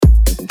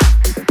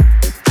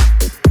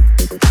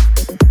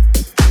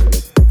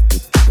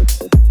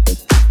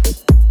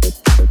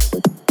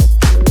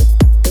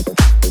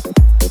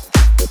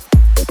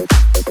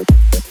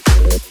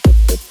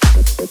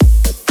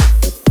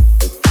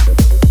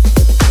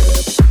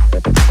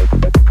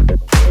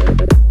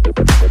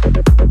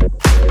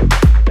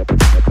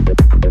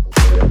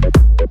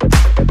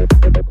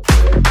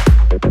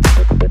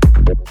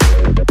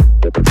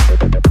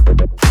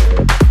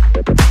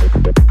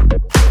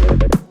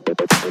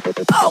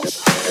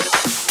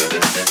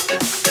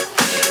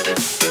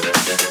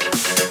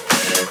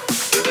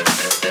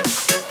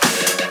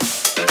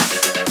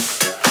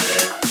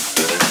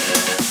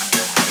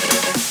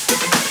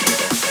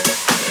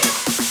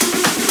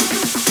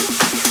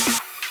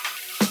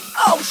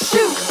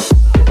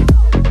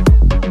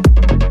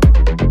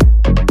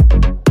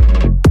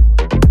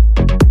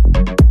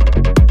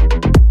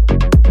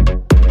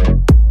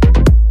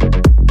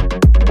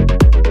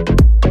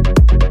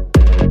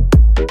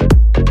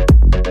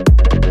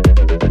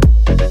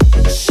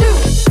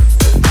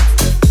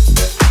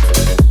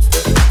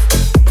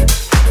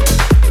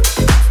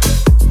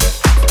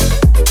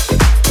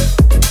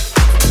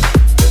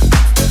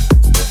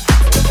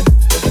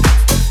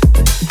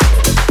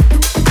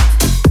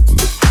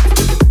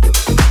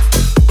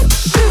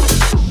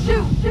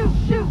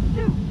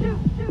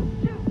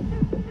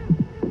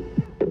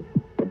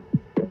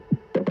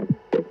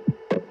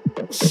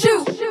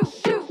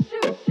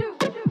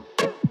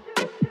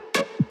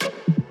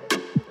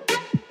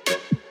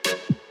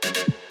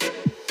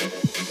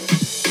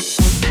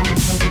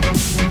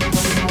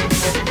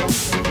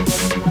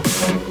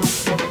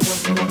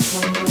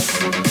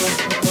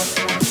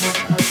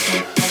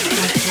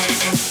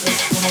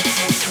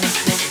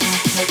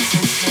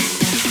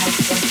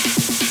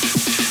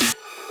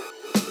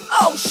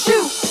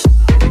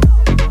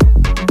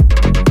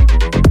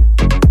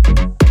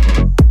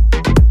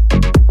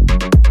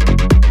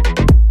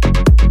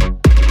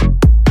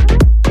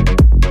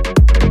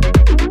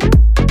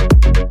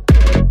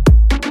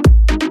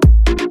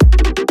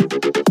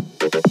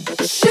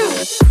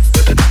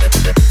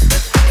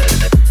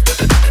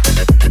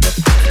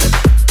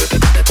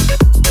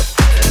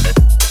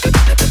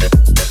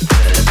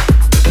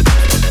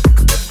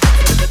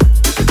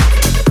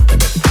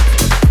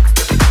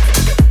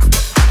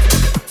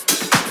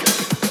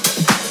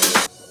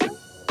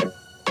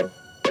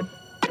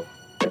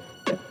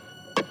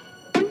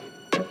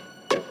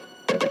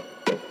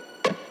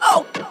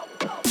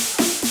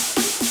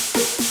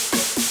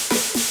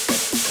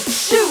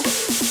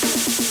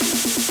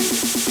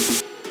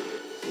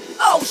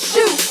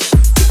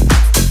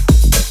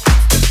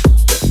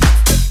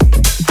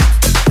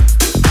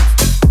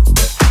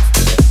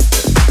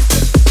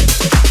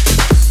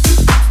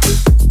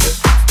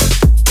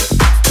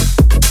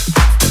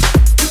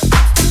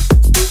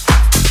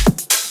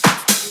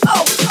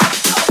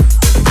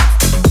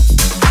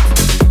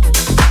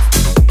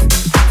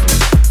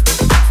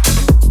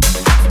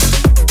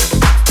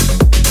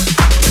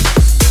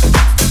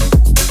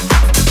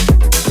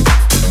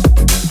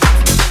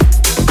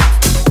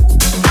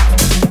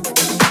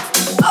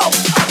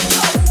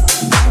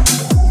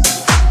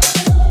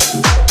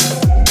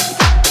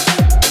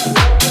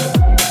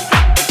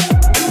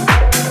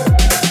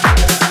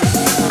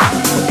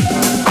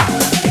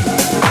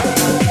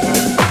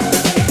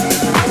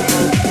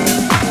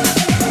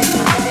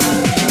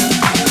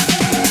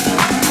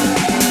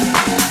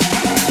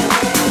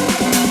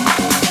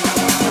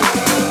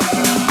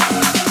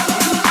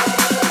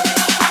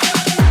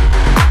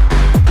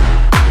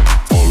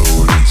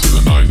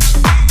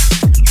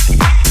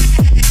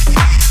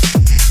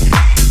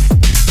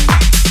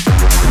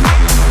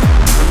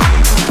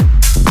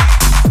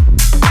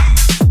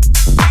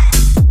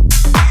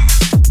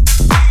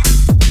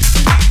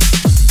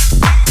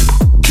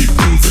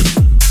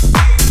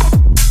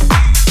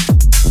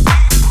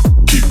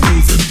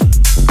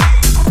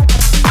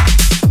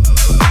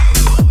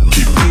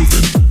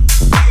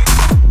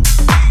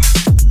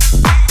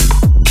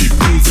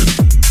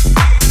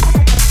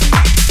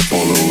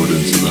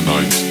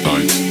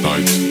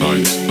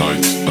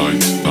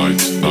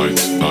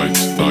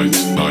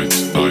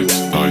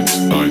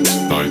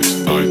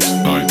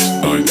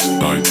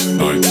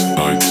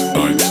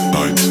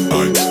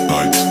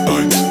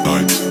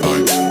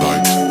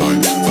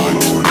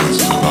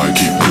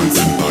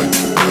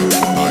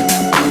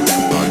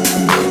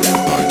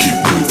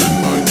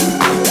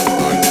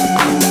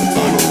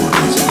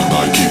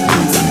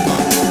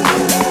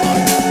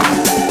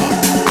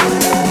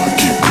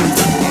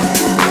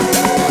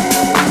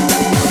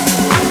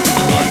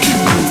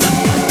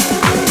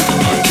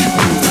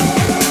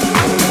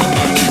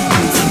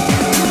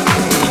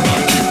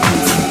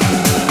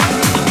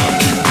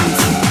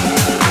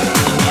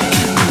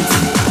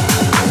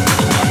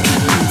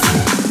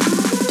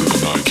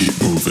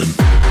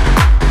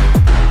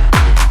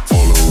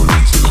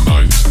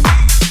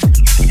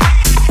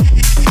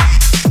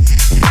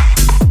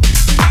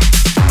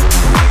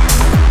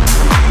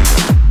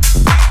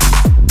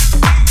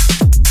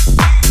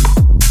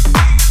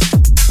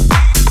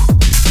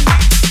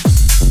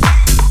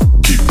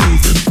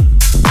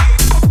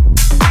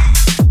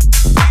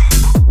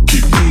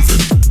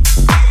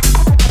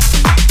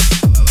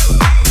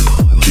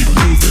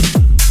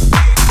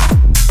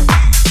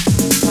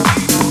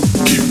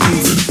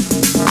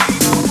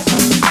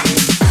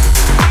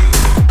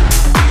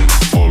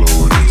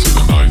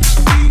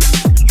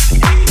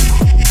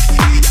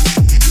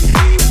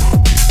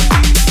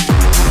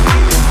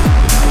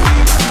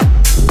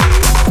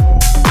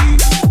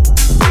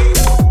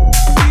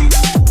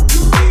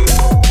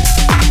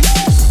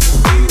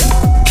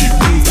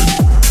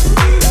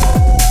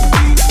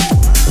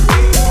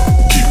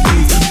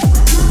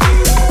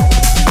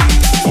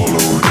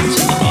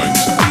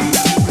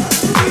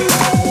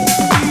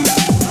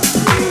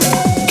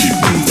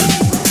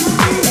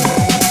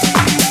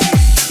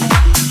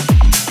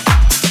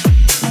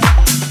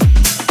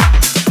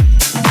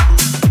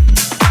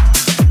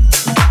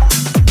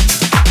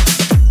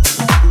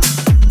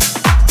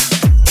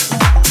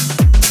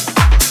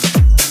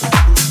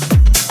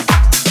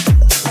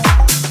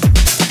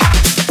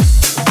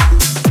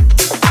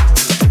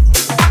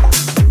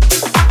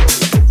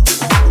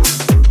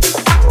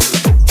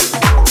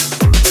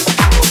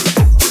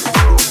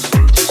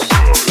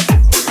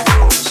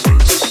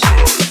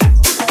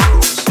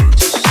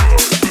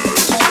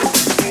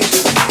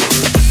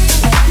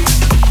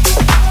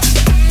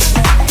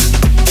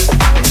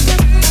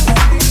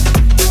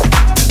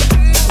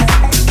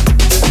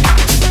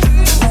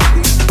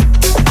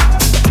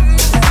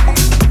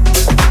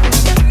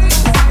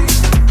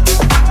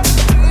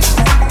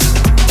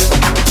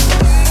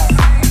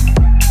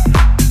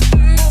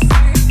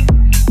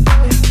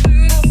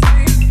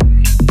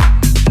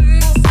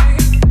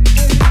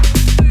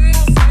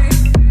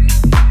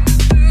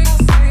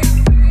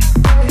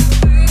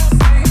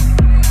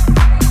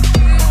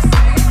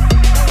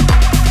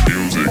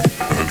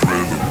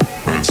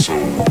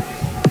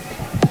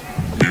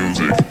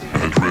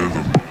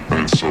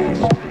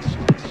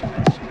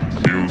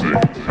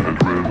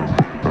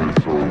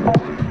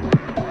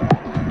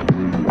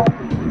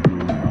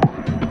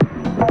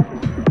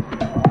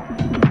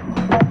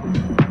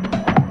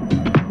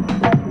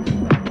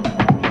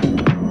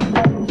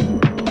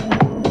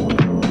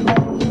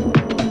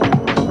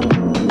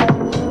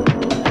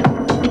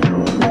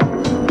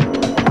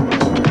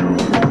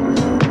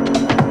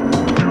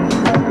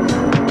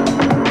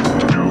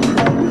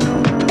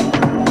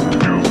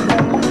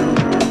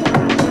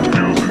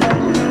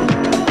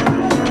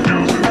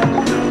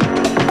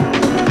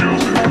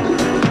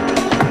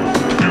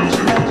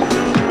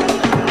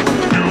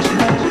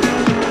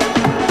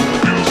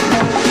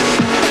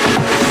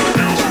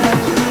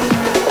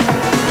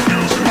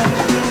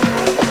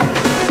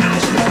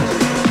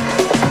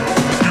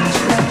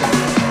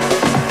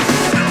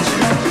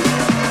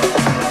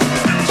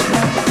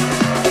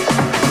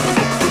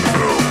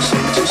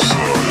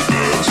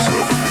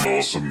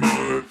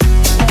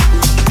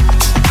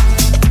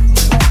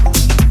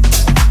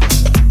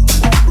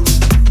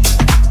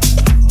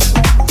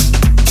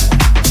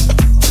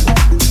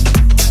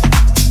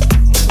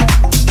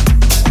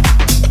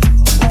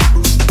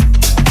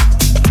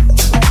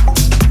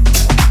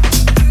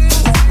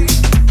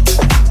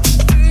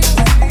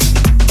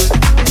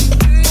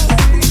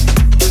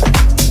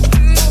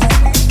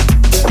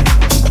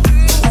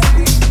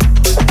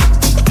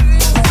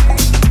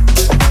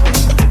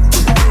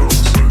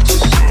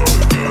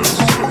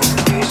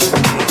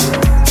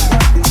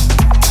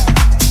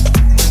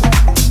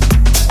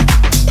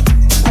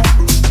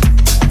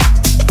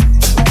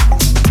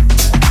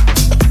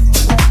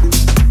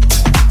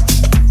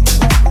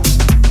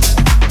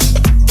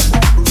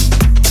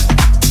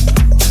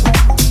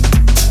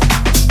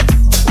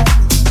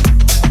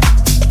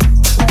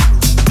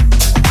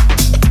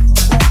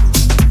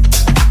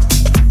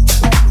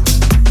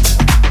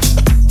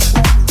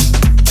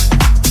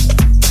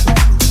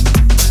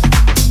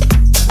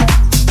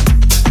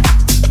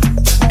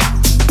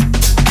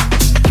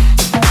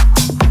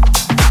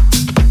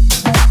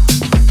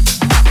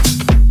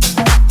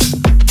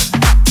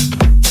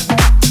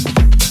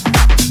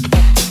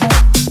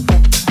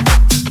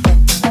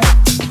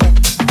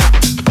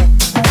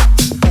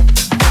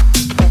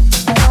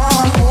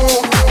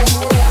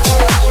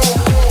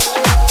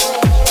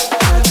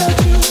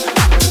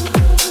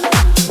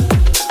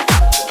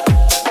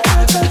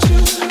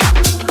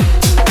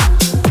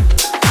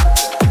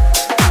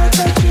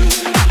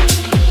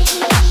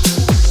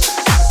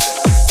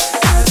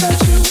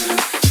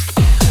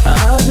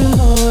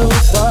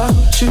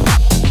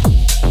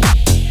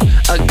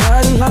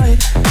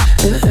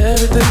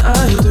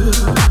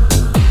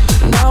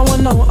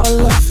our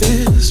love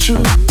is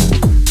true.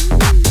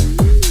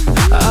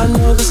 I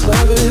know this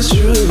love is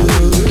true.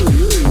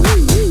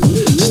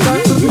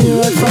 Stuck with me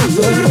right from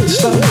the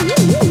start.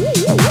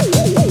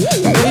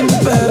 Made me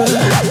better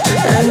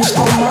and you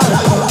stole my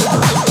heart.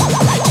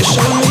 You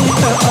showed me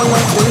that our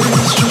love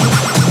is true.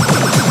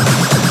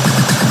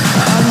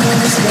 I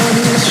know this love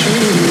is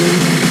true.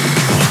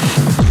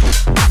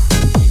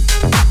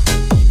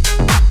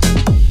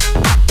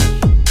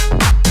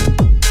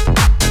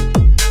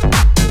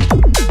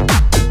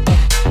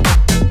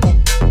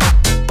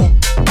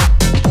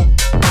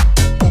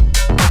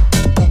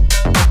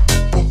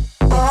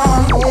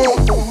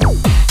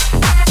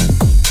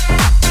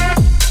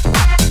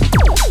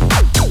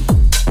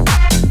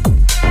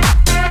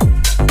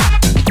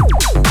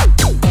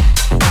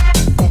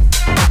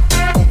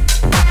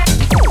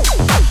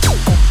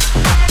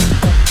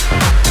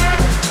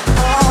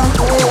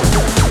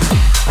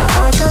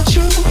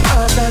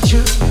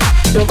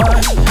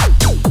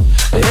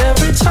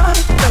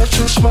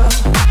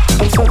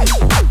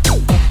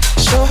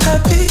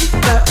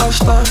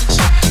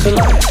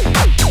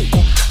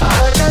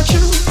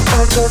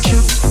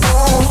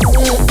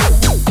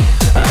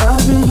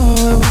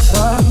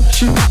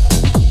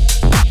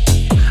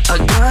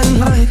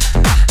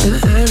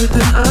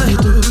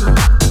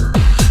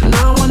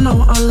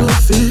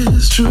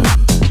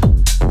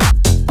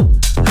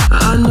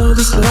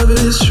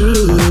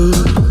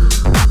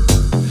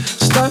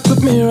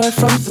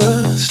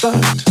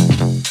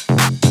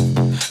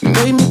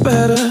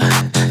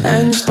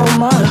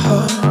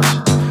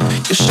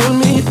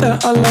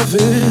 Our love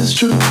is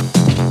true.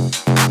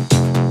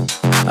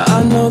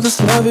 I know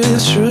this love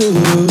is true.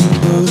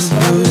 This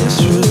love is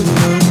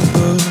true.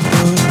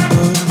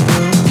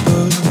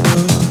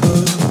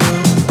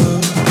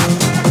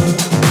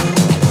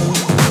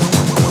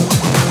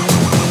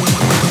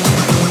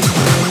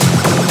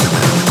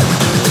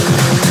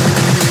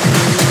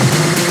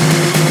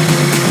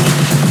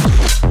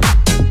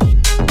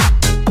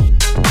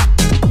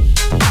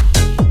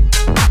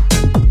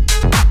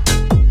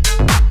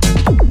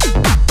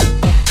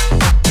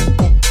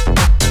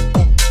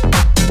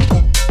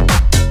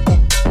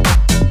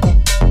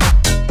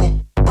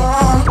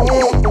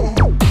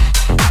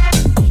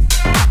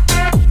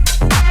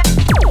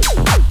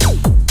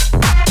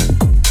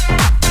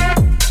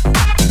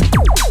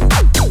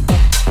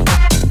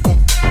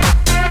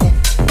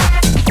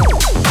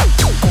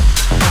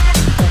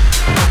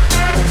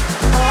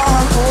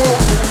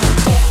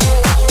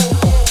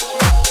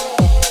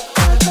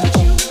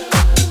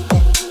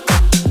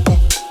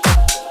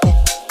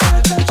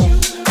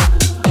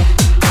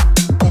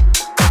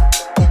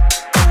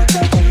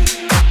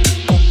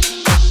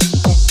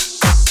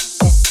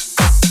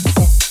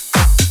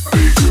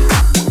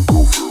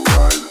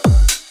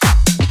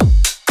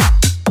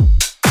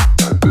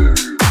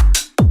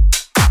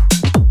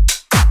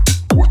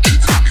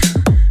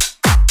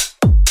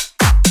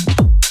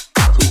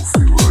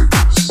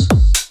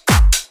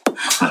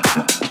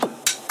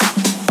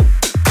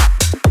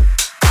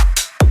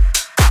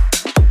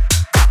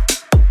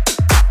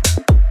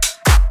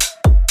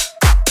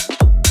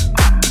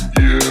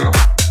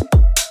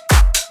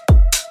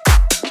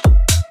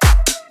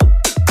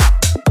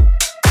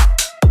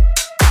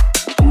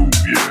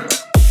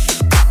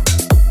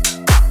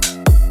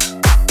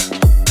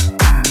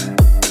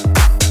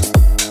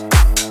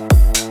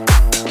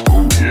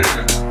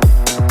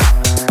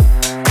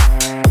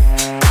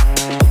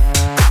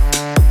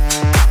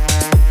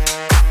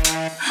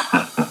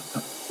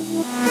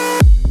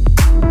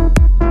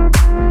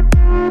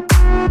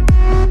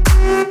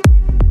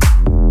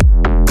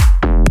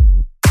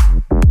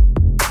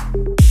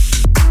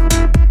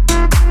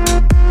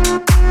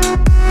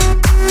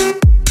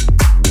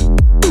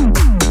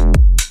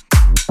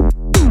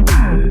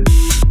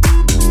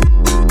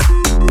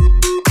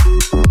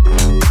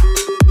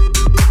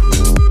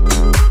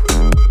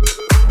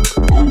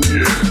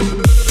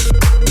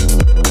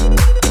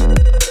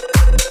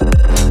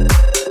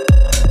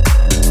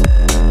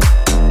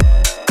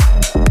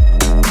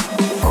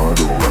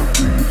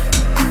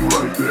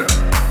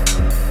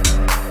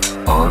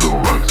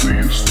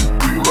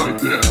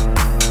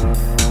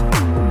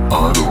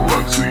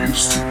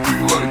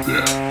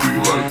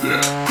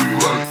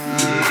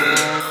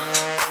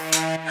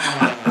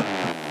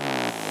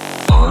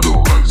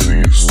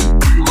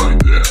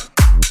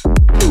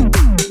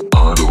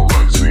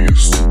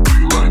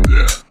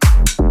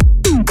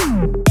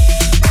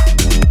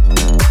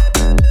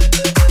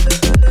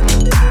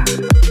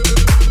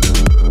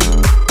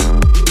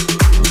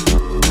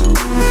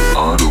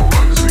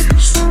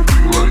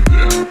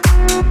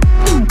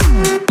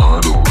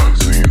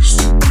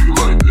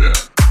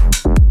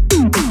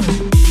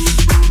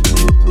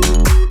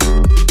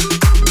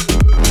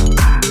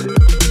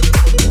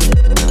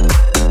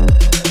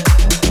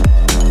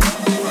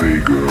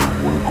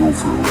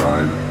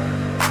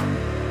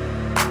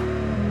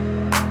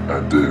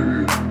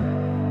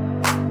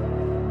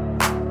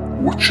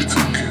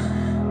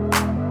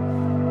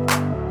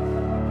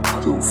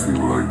 don't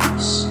feel like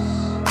this.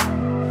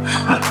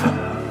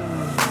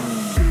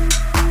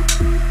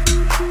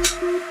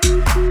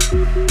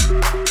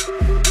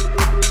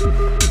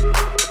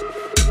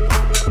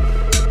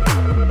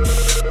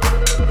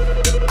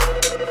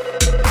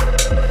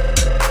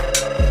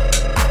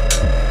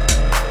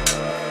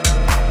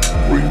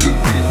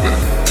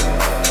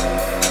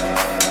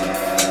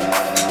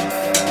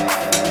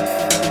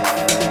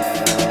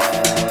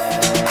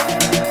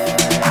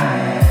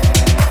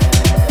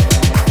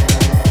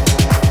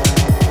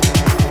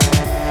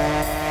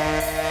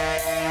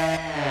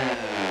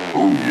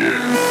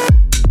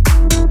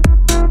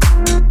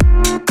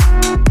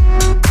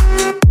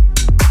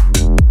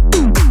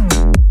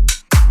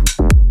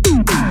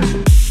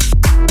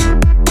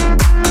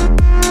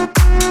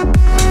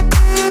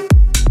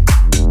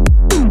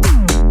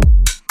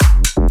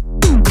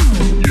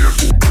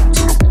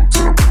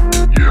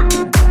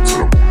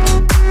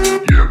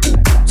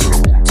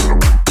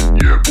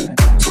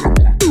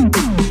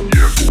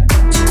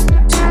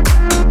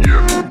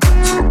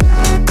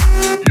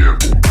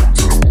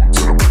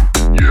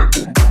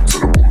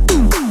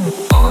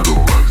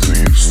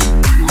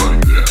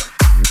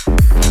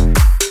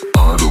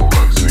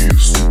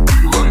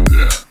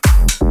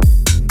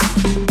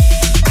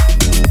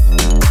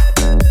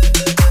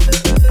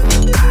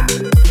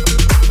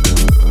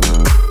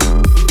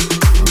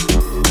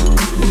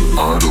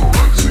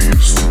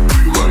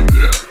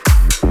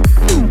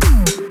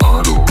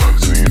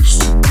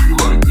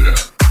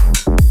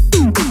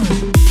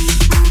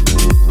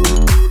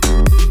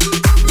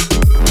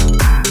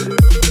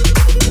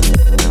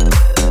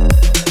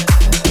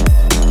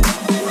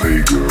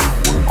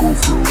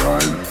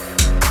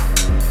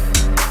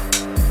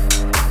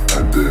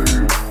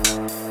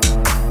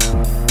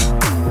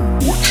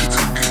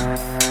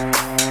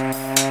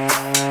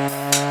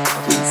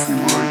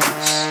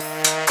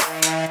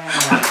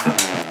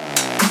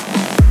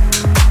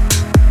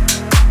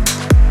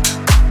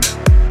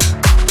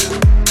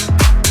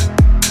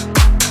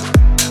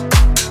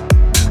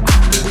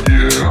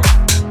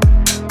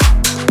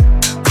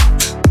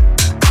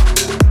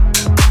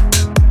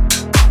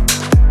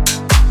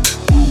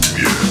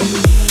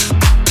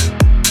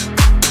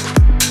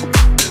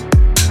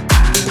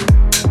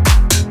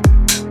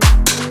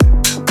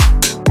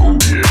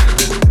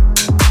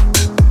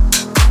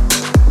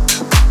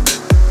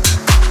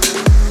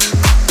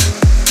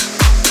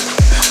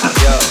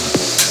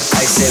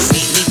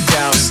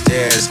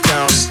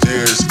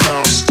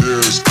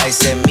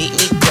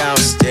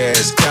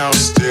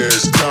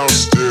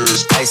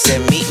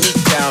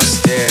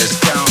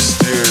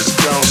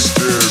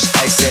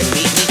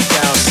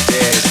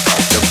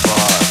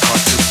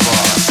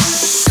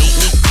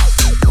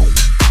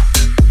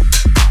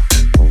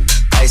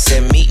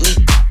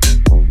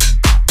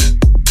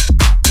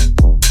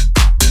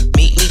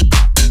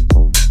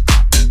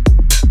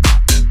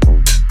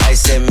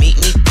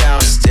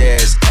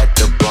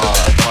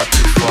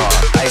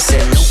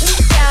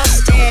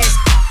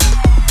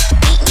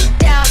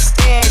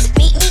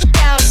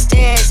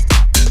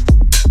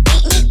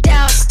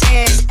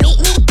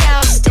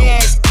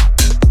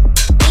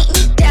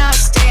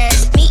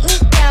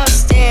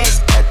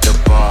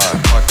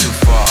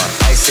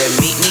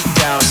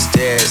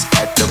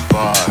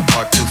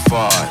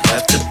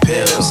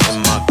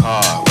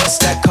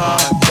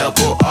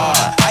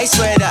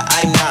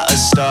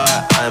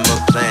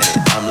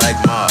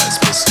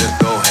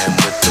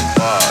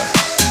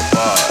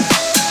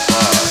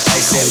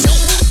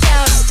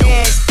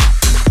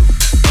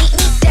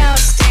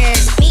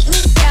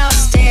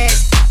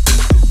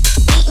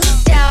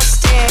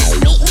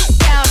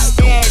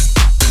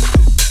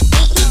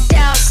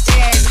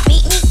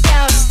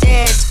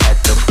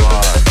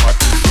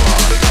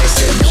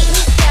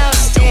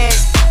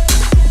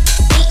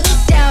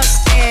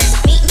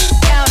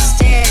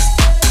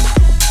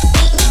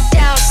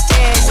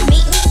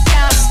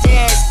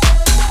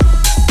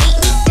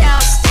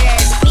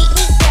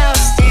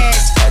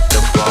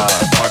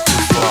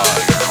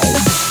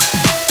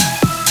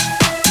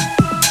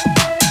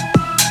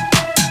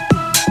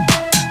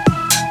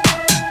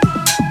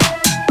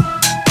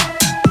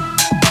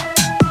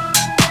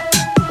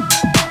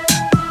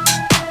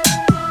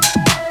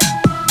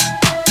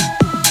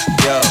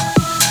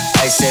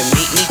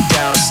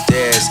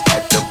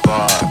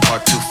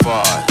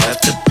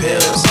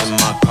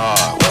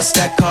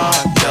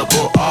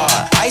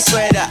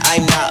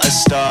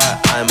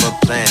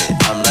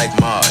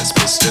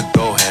 wants to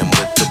go ham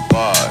with the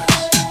bars,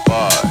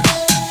 bars,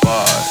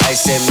 bars. I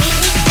said meet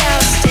me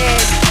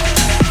downstairs,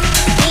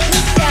 meet me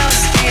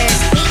downstairs,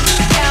 meet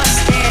me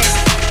downstairs,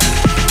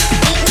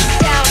 meet me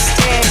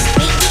downstairs,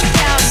 meet me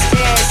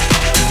downstairs,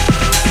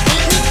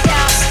 meet me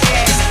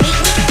downstairs, meet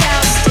me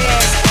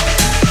downstairs,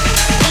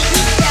 meet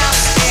me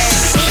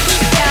downstairs, meet me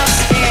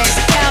downstairs,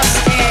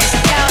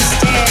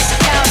 downstairs,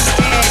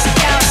 downstairs,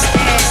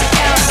 downstairs,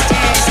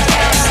 downstairs,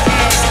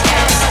 downstairs,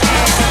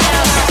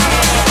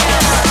 downstairs,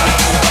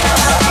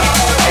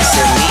 I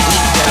said meet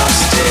me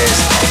downstairs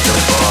at the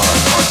bar,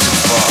 not too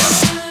far.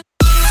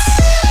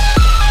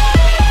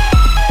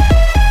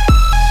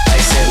 I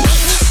said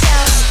meet me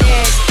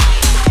downstairs,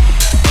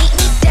 meet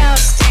me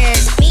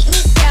downstairs, meet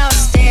me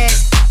downstairs,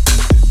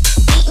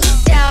 meet me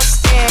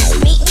downstairs,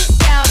 meet me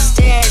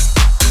downstairs,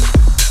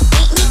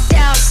 meet me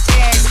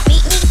downstairs,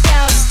 meet me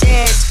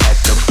downstairs at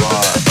the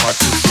bar, not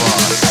too far.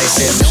 I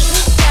said meet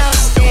me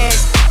downstairs,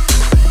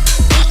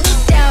 meet me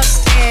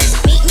downstairs,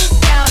 meet me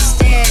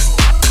downstairs,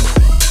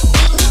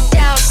 meet me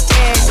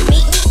downstairs,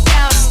 meet me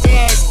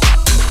downstairs,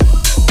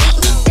 meet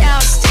me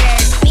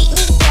downstairs, meet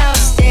me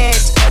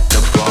downstairs at the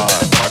bar,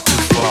 not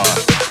too far.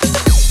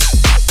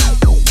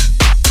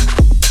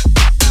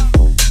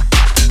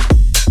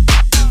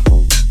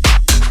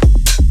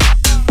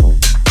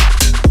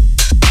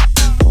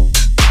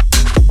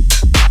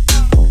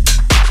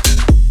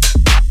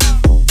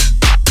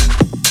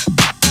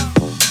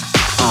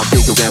 I'm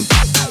bigger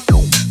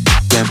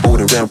than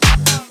border ram.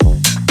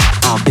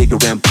 I'm bigger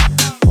than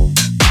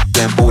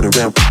border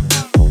ram.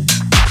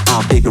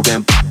 I'm bigger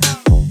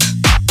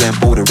than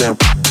border ram.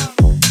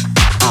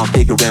 I'm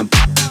bigger than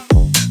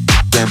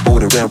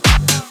border ram.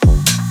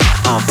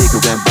 I'm bigger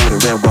than border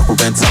ram, rougher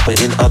and tougher.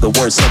 In other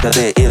words, sucker,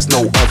 there is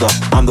no other.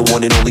 I'm the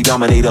one and only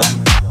dominator.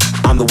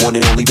 I'm the one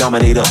and only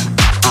dominator.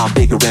 I'm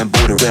bigger than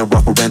border ram,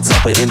 rougher and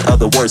tougher. In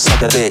other words,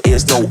 sucker, there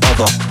is no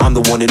other. I'm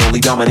the one and only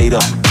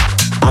dominator.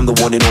 I'm the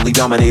one and only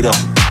dominator.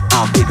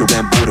 I'm bigger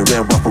than border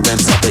and rougher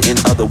and tougher. In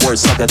other words,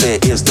 sucker, there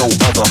is no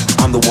other.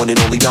 I'm the one and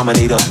only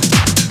dominator.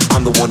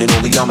 I'm the one and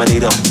only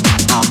dominator.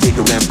 I'm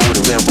bigger than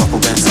border and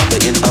rougher and tougher.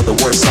 In other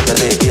words, sucker,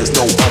 there is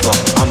no other.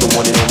 I'm the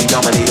one and only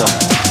dominator.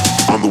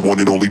 I'm the one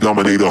and only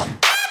dominator.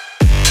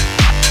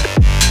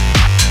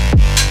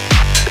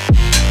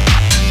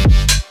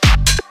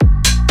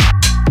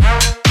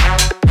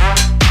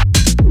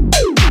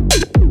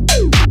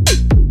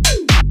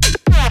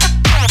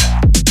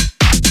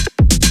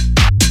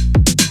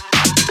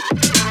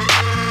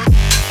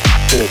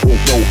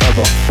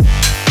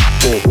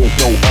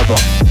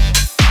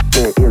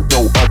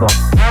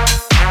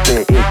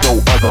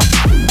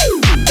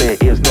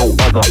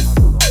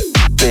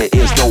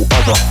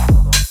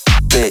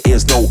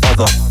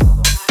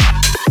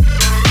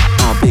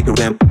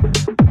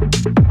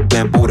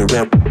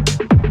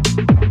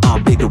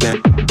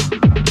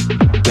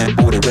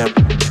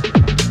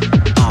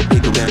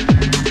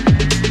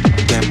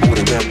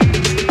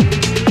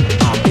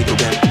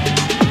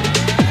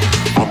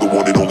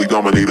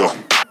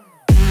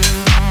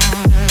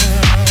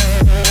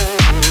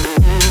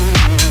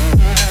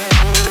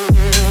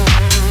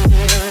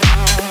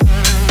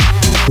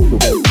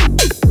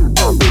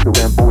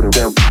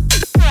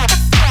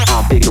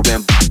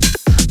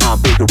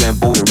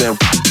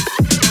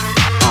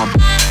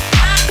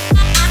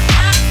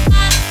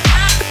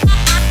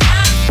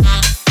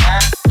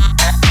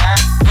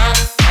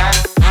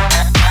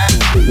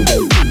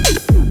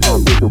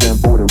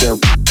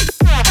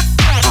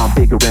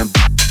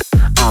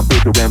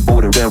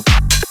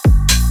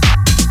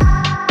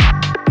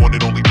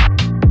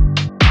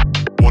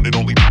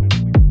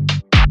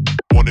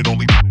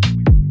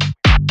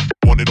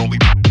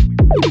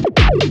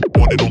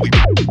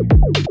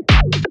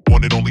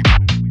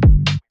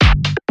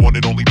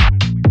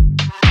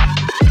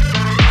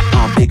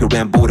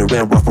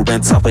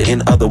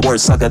 In other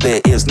words, sucker,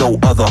 there is no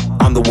other.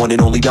 I'm the one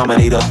and only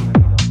dominator.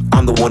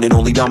 I'm the one and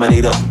only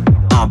dominator.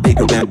 I'm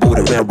bigger than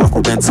border and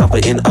rougher and tougher.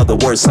 In other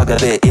words, sucker,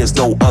 there is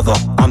no other.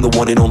 I'm the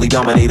one and only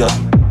dominator.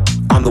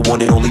 I'm the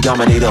one and only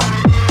dominator.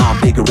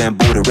 I'm bigger than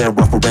border and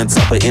rougher and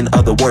tougher. In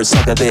other words,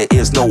 sucker, there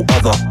is no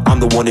other. I'm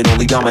the one and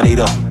only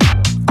dominator.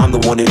 I'm the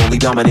one and only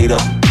dominator.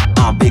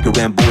 I'm bigger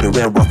than border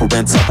and rougher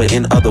and tougher.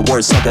 In other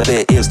words, sucker,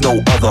 there is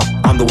no other.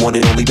 I'm the one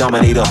and only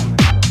dominator.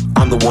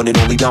 I'm the one and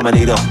only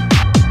dominator.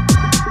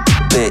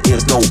 There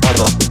is no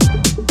other.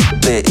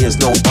 There is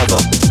no other.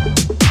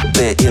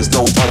 There is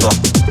no other.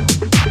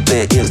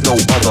 There is no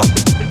other.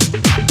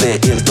 There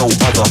is no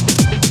other.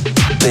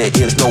 There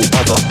is no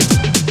other.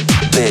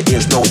 There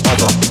is no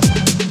other.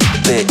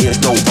 There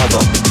is no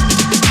other.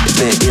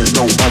 There is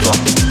no other.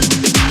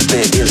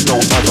 There is no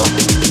other.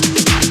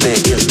 There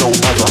is no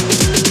other.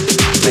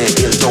 There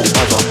is no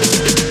other.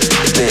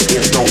 There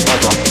is no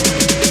other.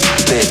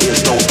 There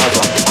is no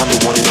other. I'm the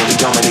one and only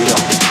dominator.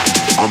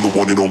 I'm the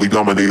one and only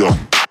dominator.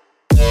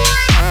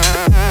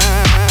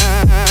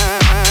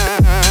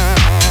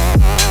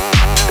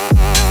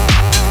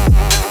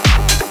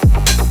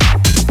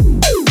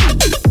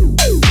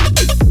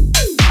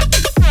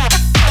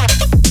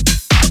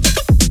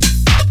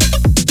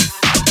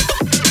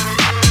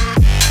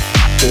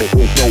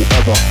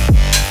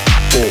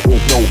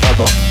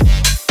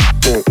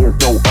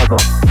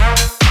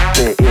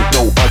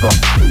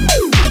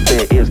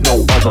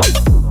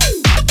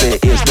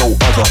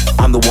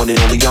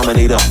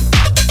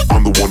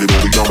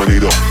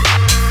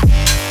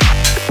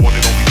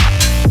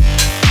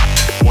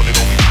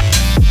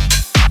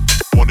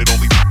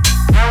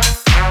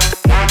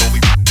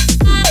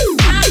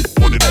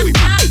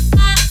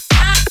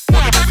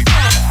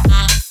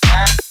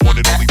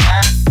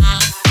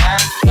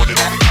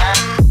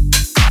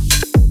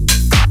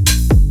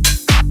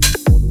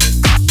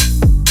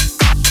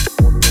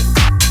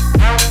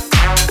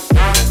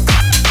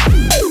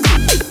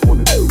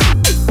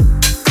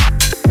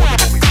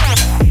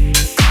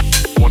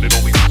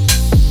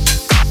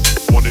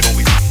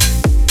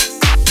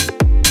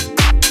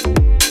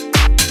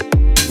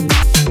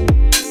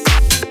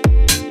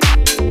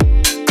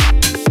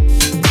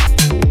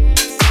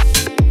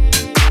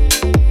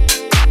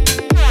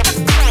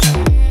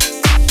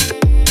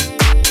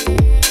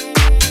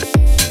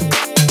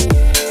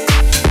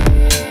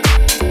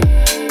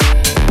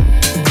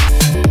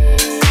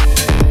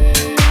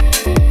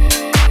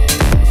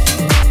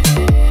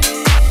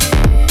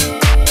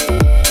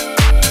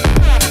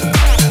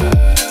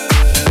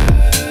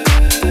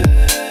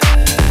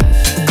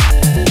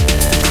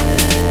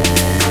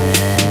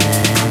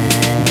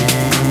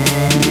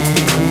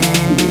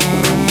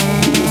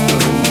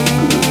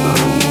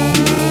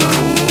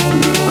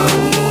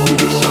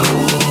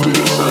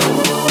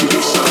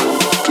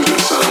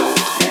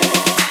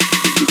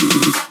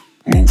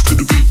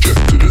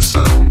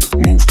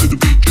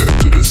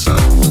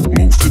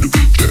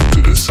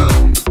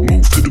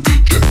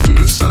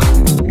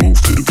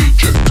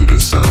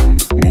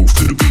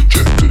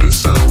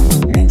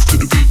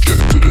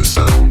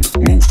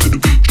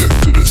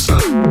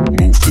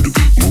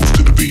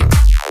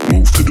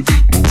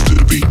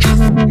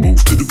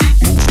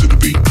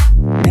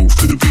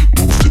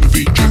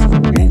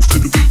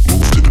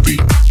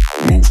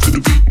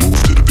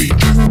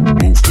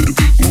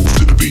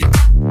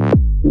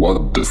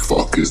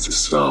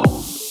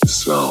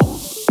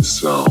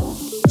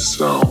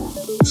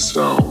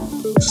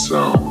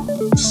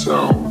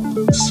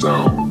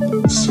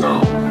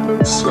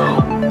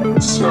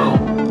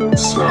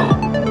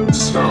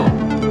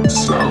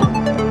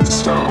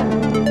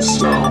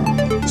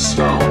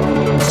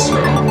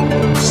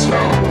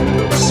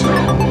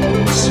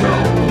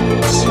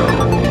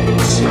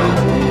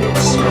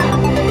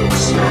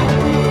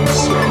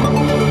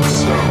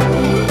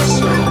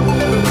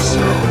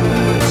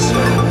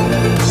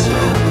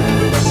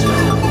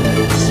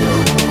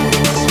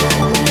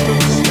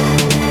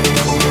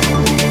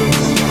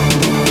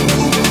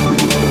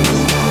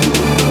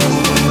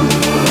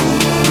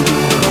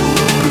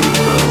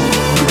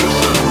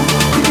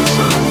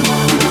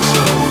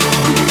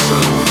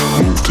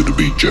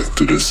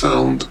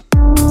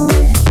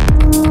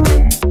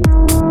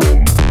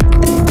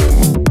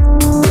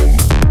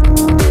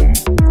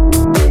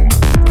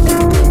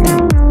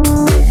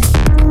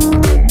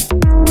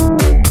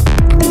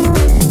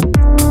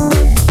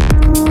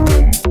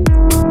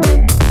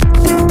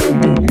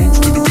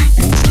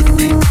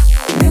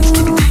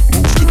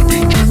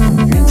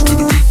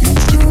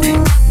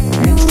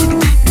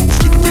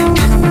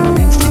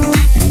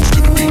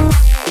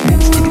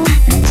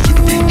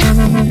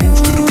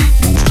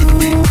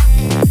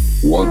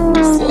 What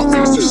the fuck?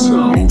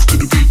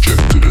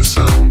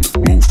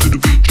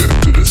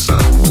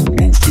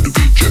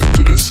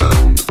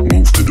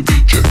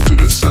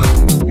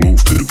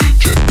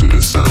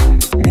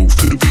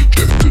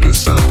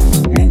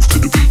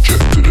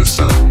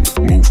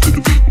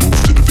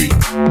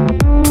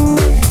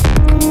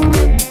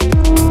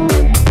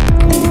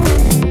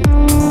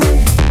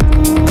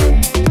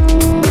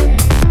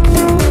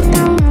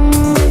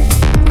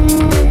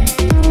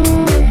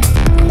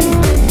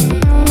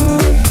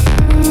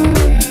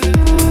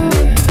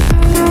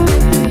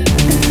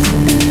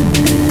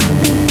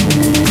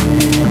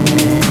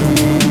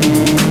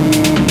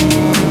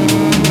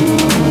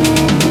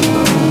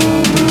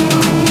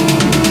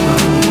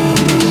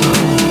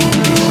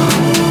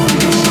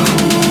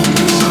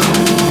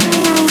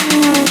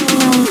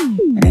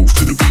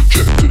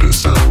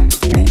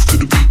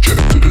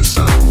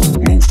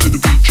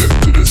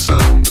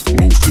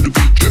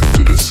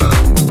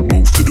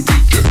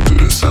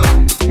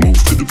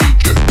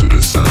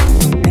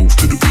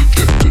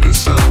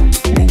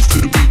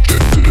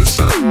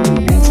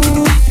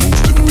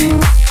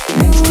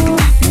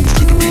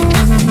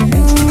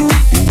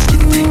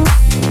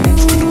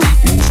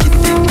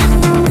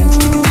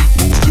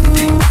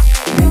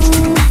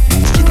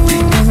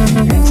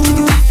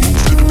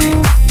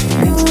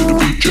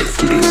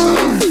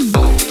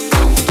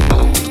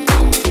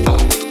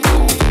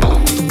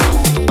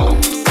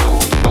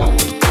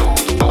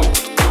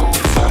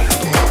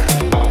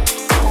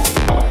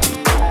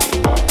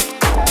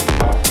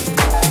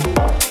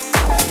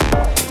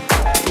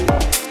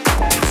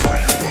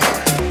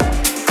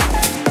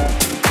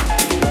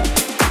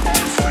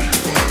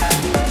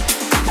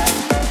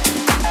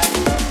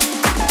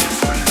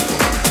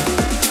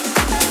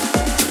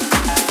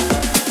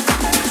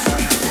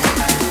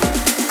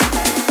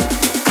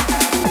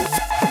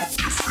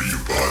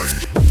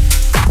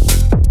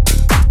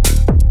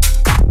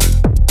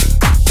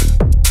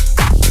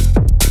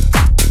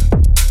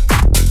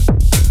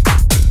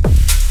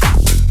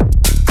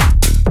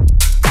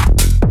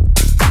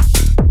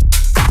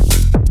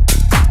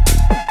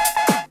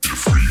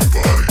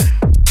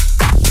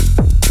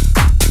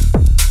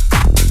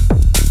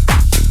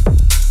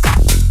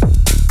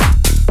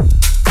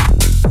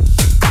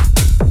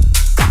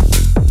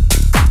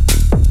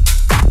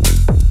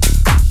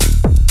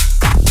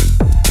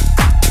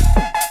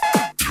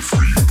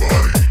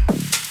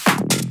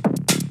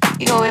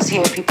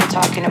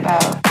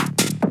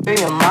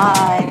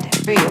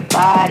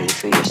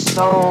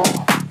 soul,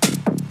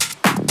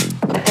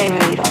 but they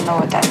really don't know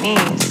what that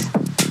means.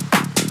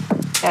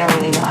 They don't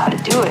really know how to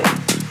do it.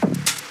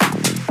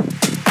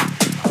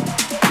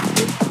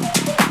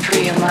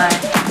 Free your mind,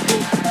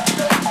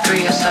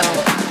 free your soul,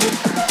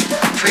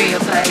 free your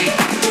body,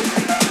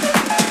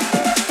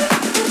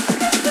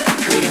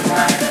 free your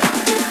mind,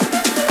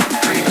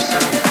 free your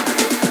soul.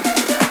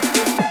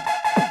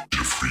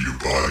 Free your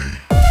body.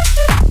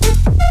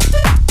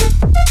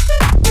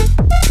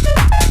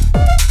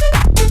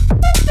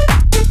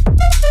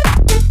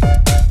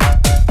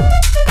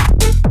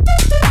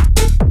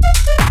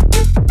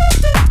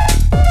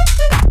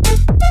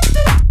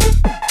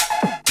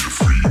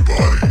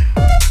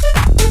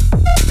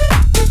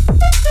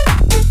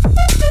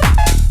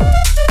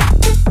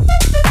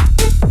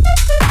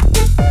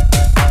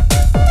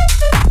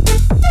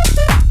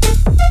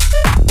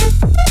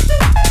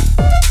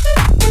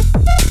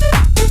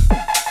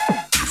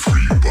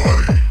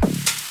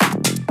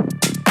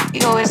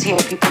 Hear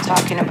people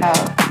talking about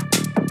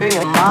free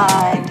your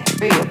mind,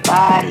 free your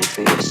body,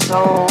 free your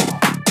soul,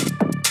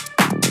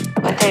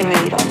 but they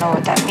really don't know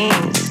what that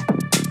means.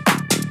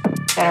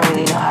 They don't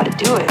really know how to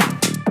do it.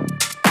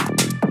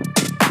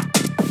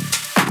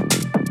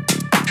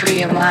 Free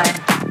your mind,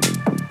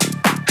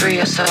 free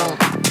your soul,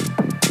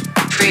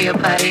 free your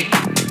body,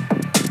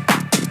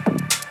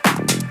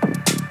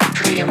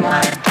 free your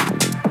mind,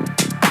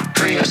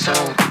 free your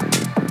soul.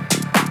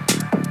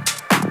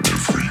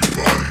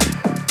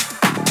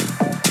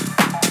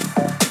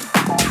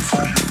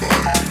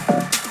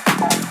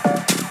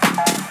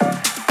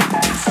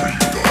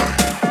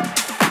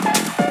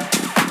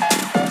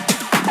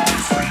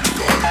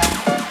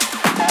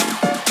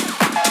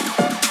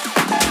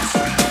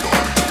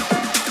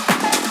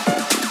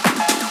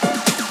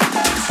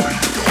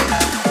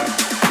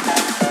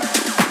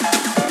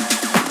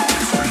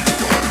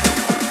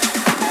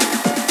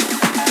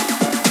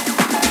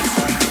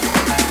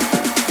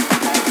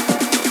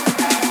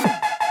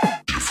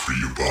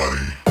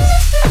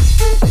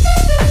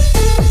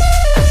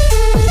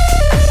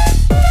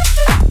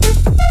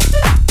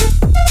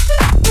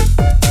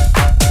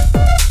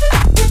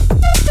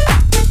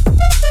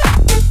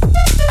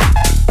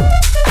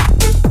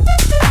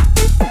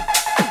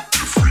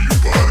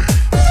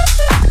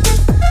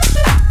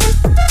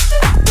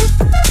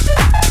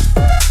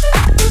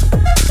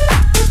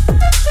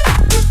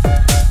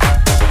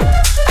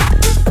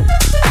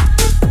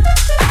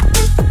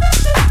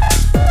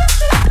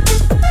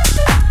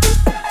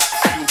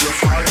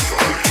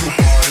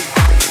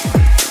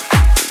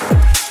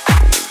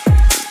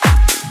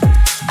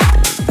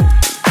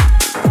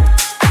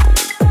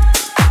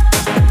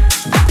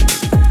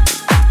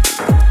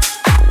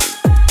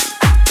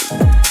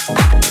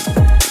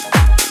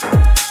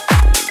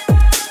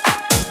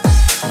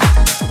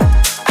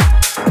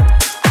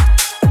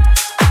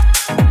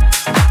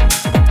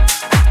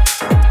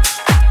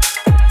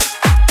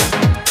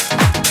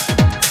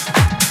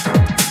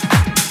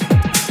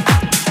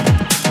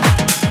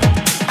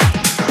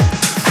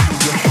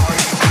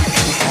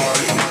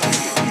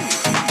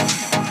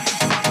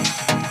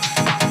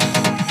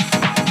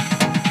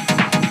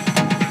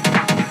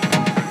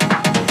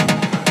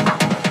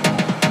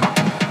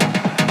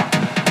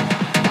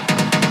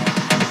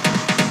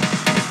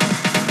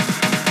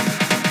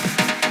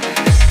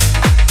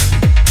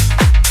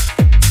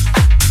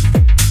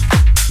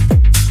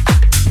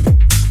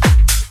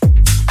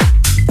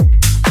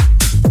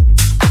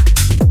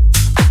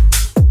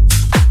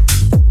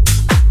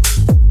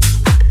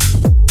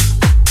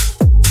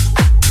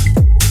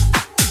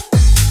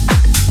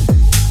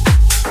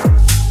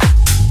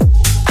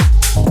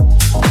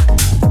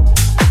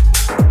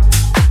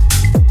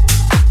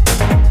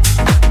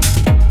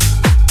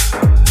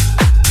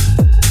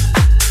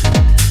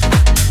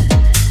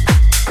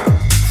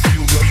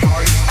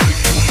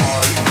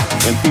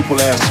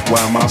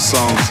 Why my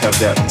songs have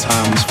that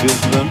timeless feel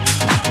to them?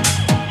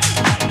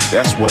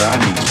 That's what I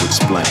need to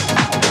explain.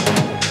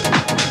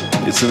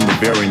 It's in the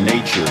very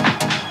nature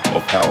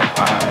of how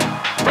I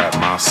write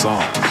my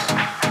songs.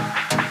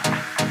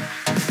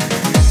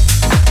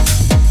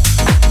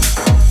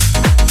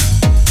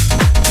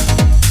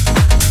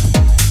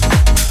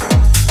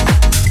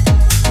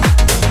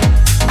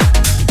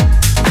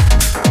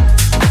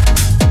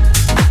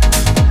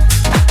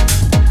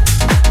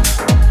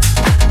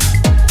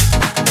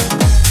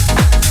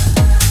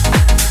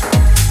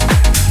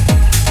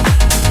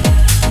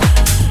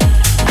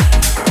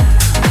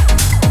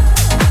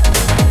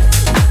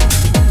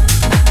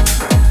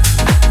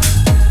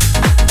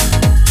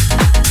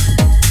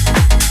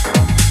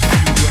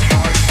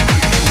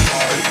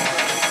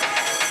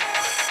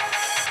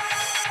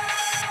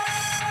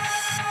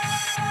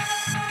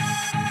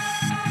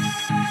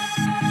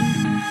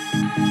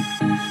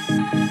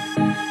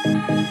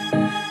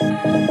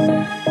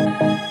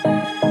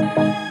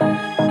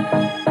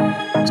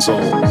 So,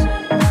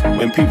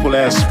 when people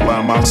ask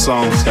why my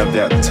songs have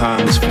that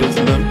timeless feel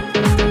to them,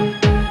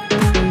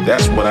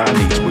 that's what I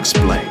need to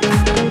explain.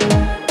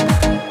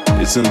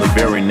 It's in the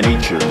very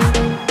nature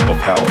of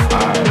how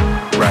I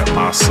write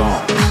my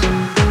songs.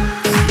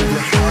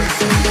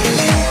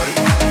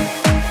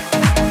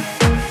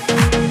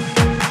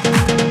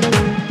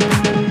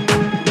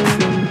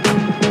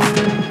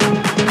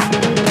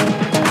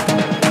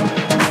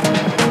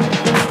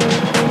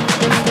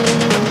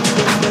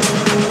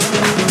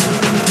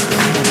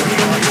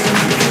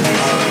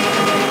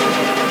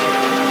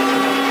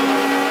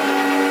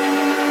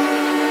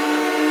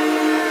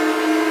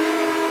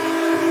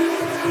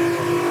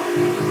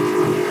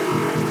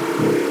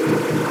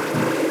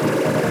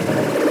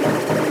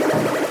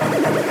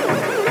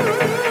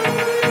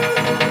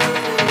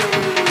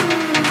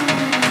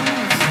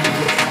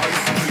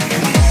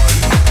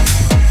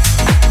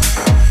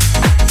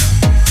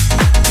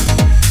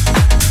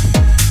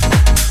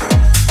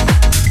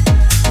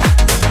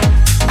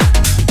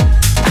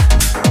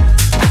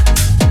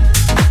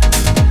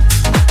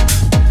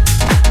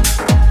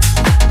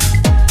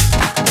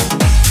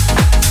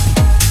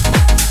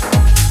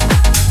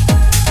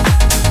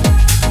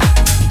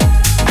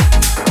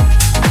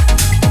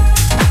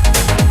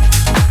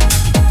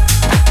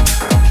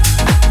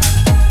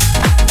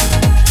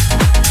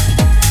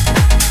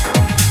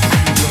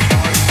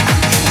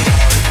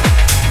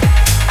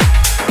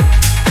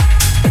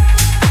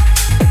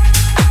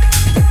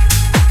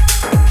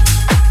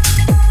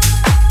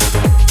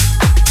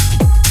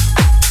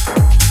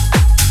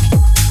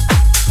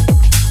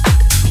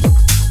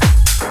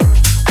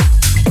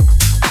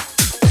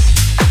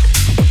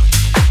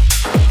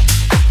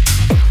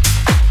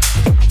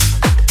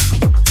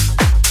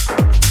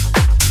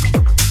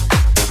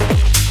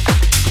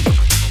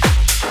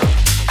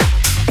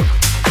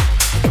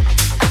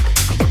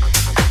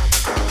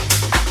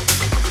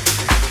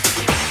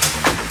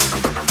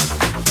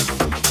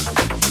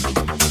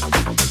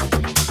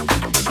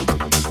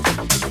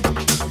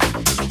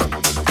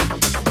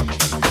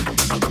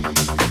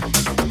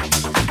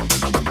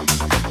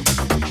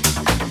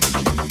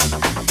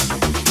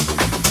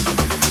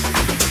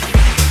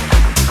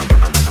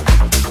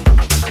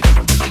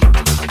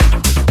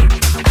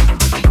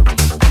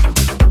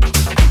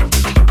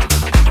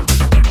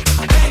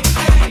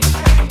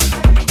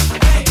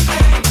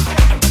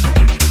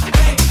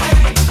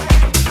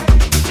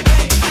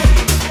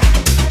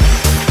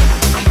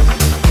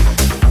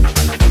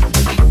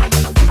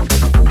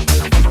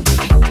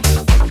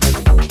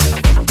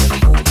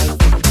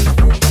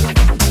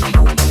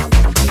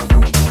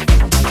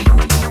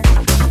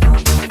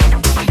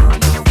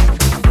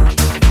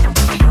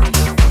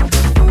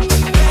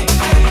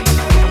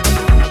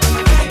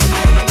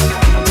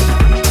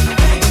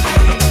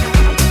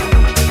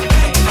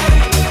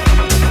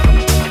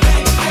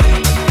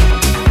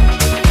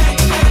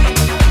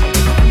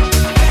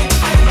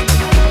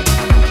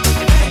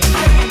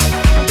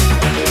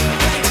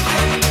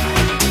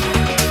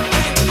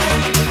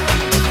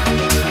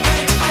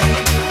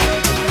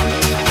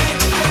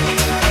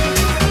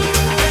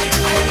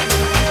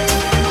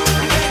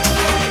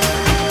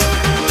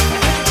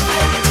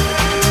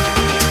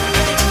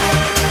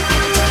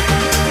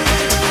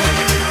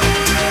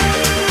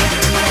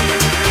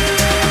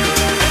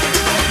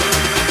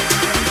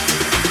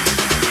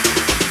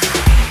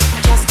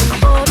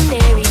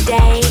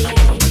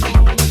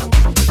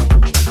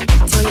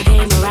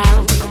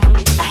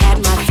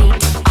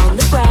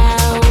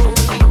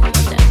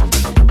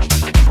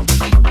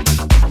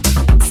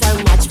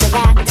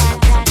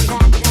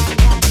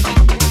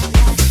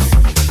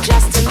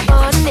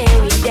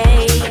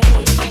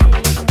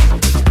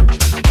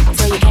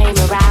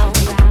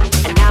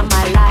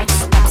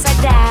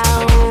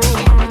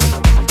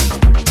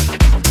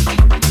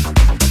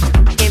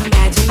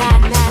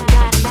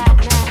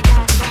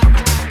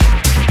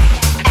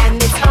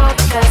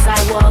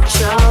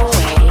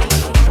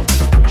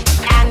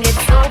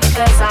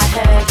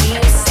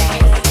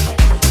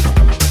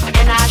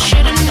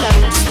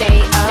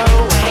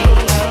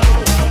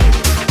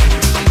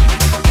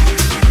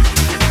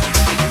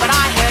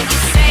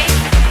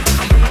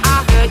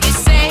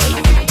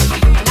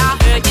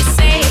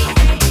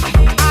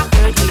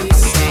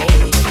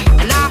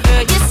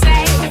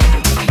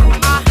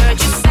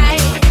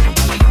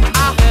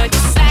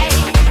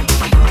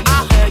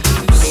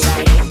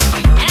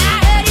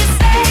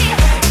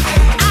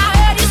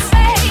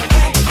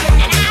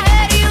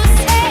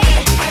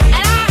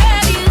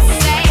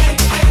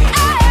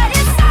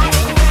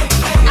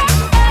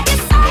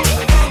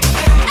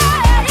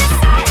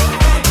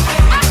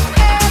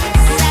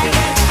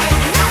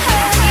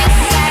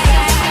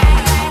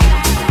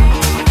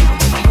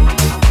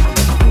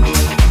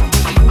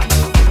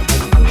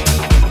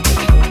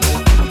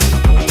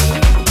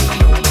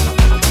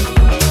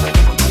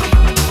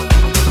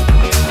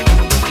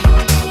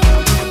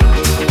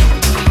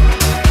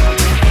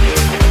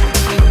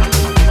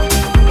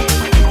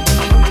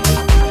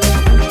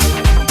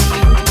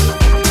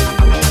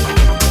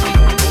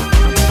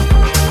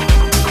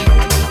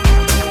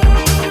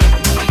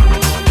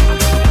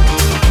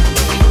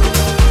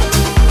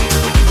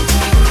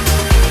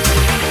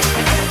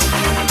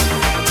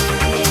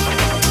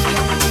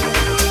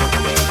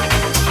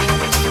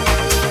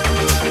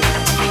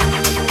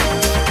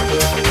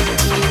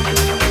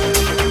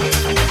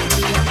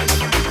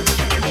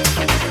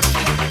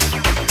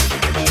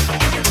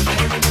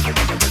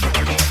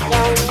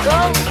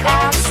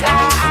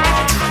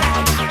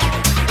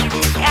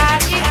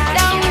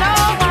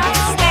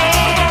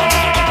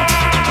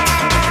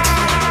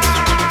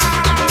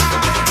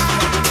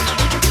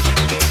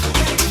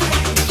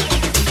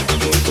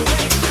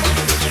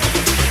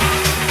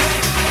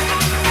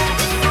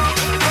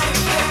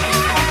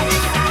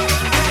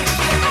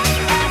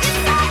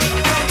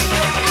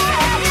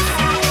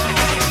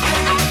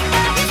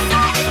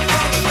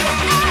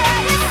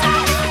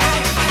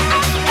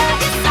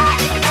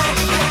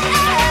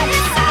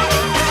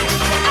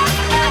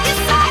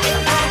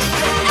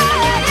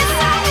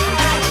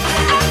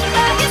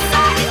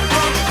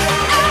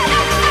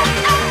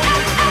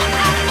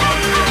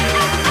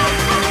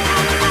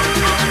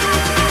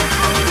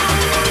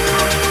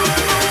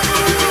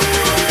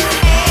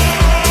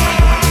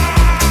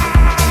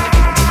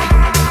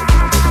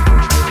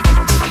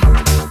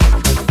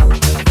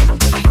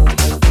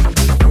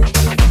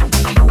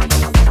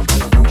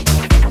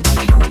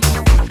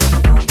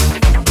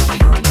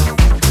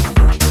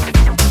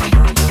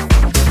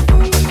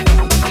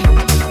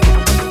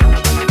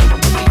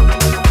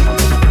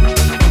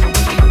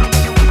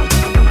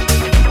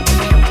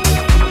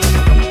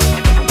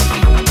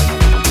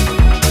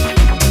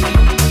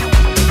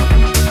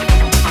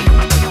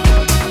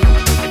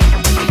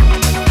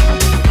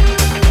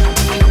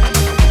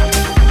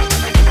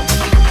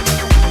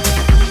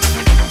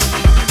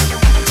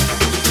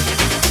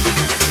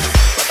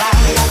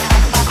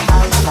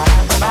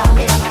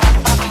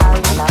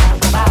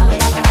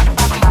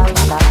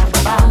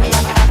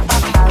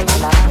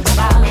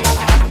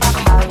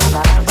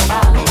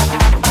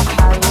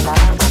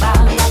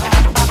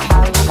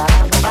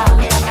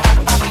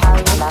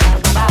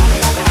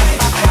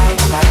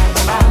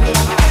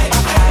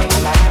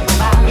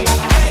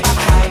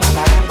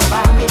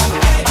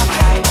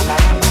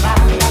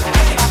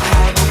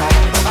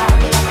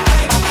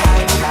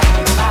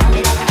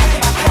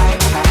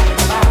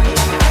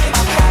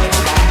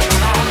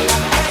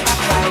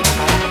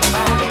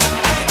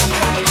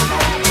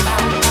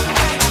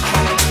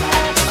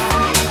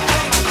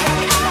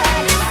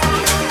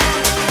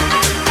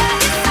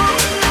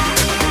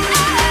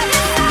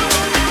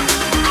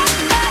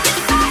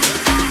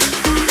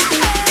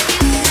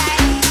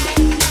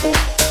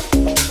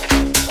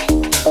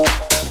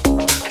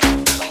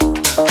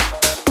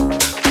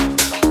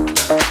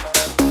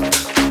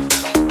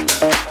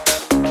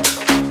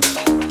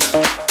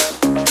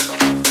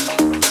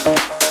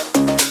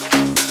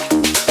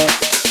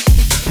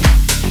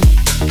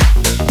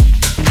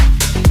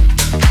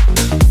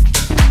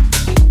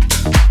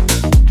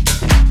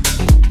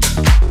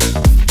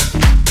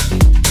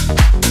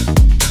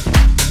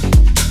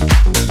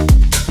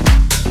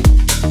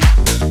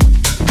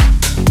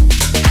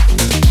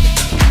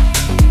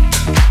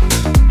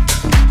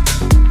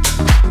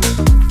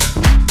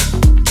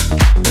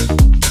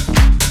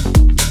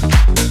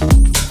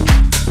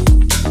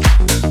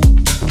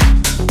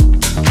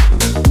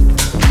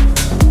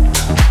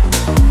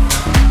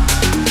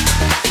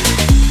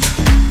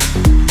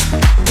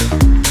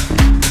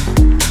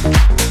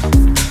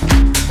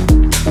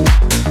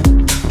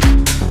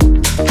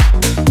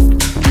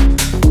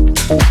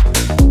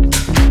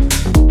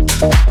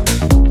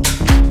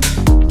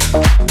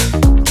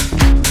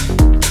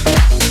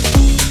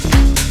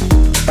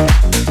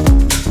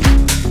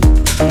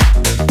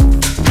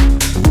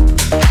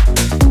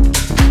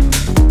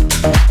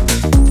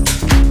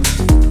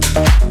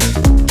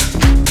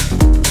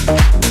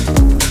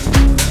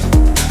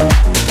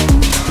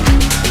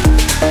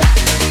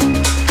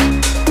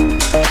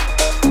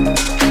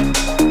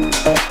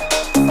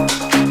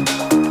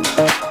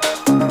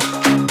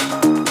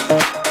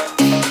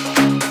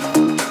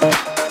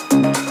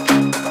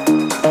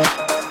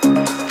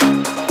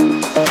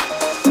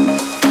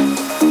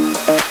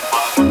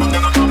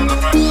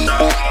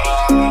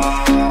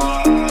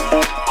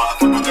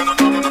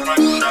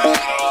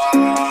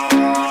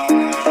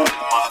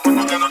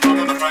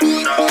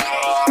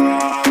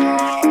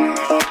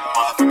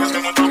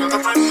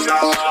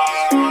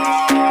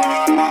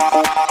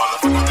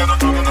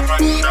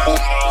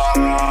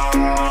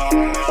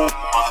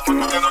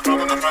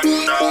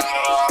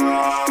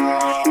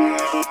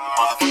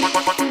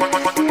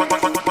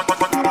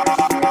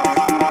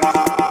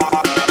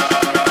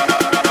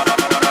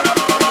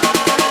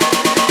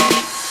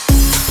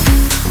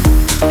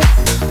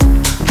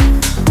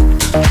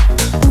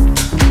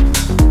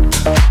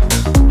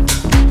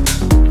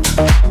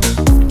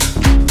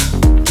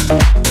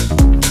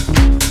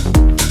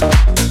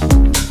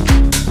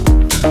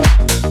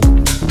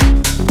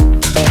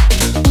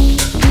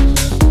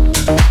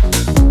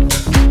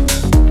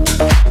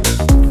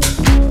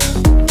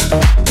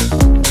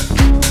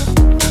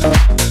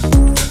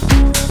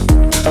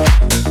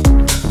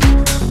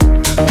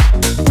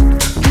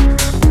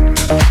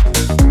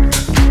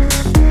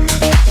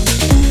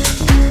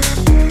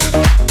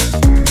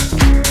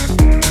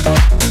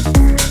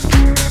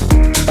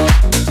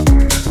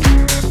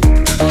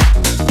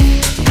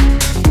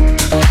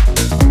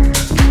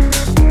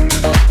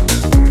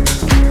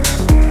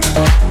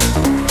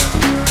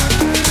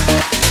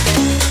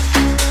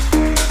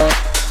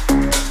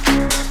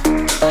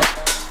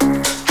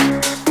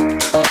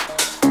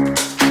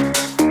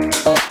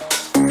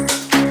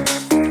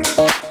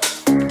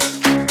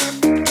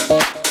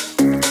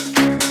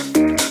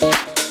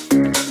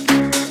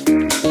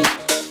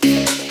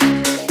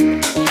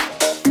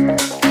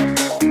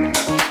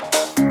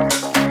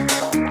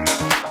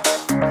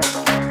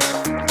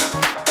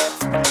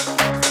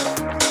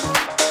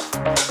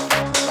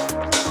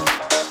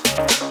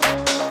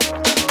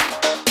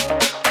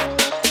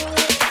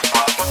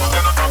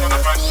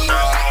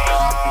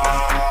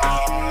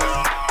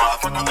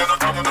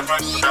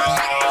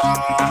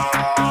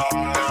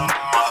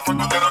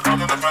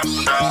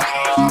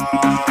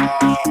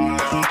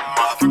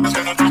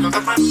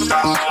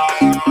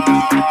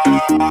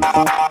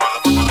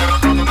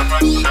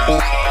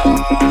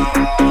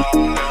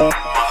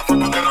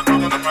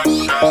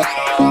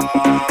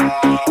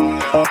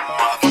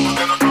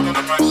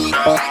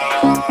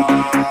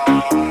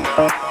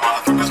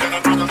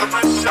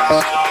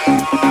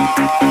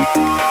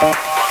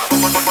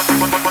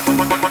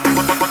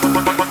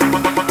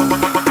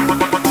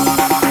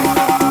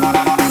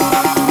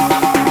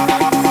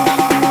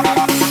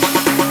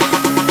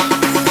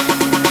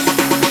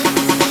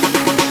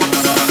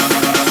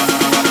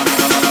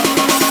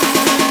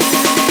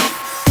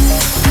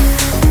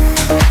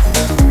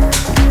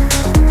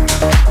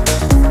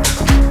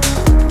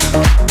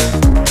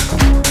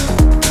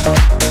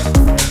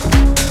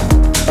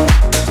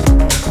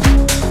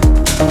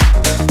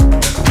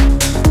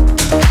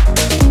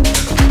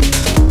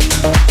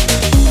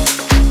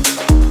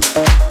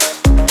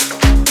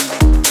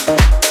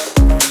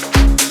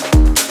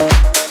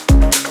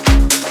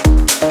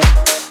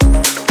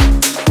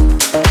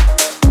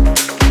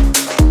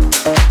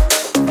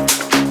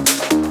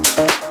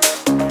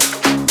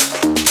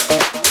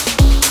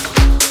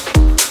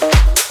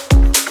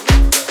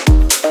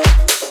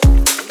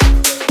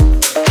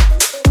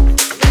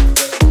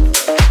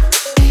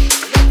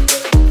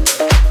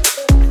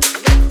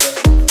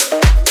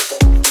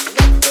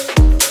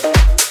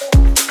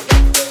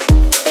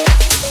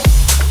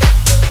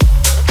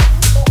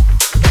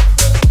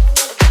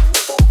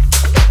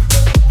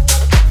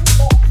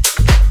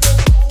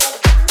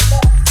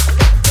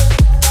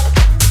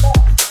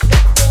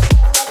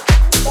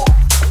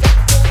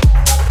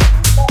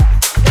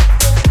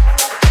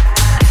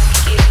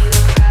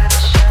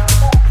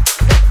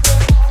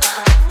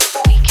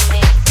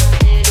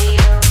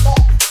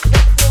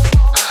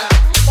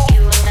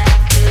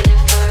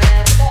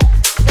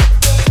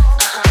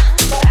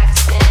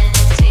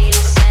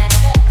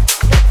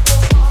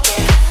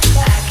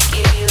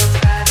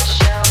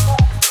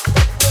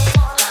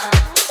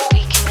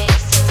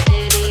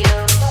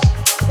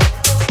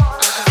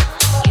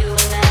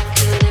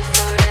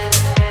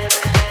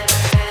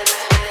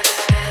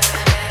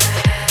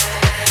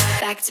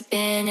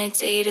 a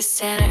data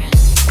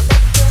center.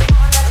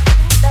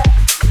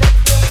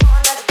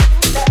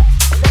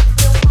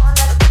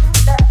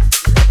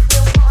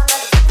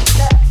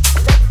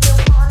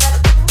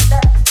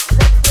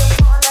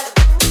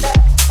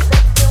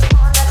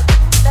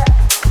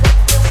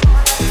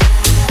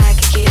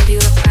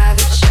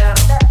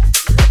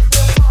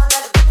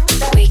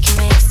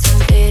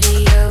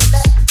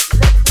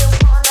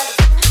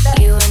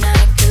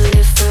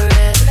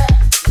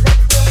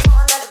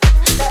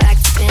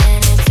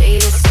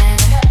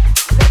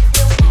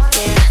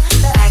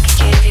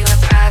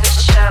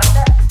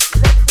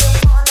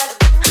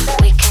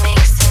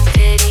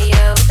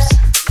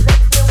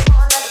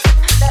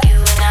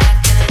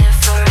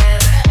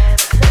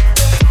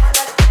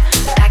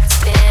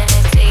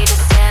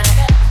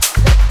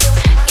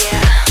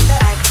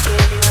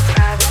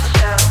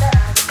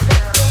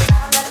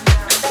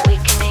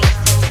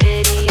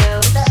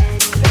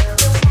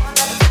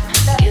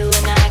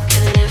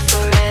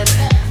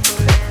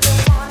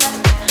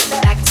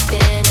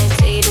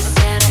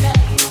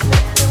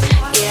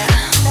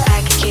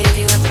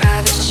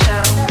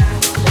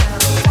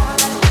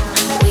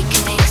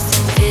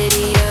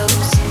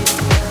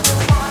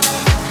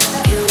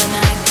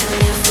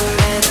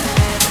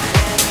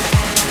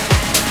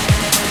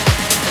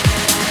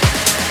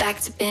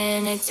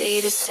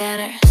 Data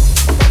center.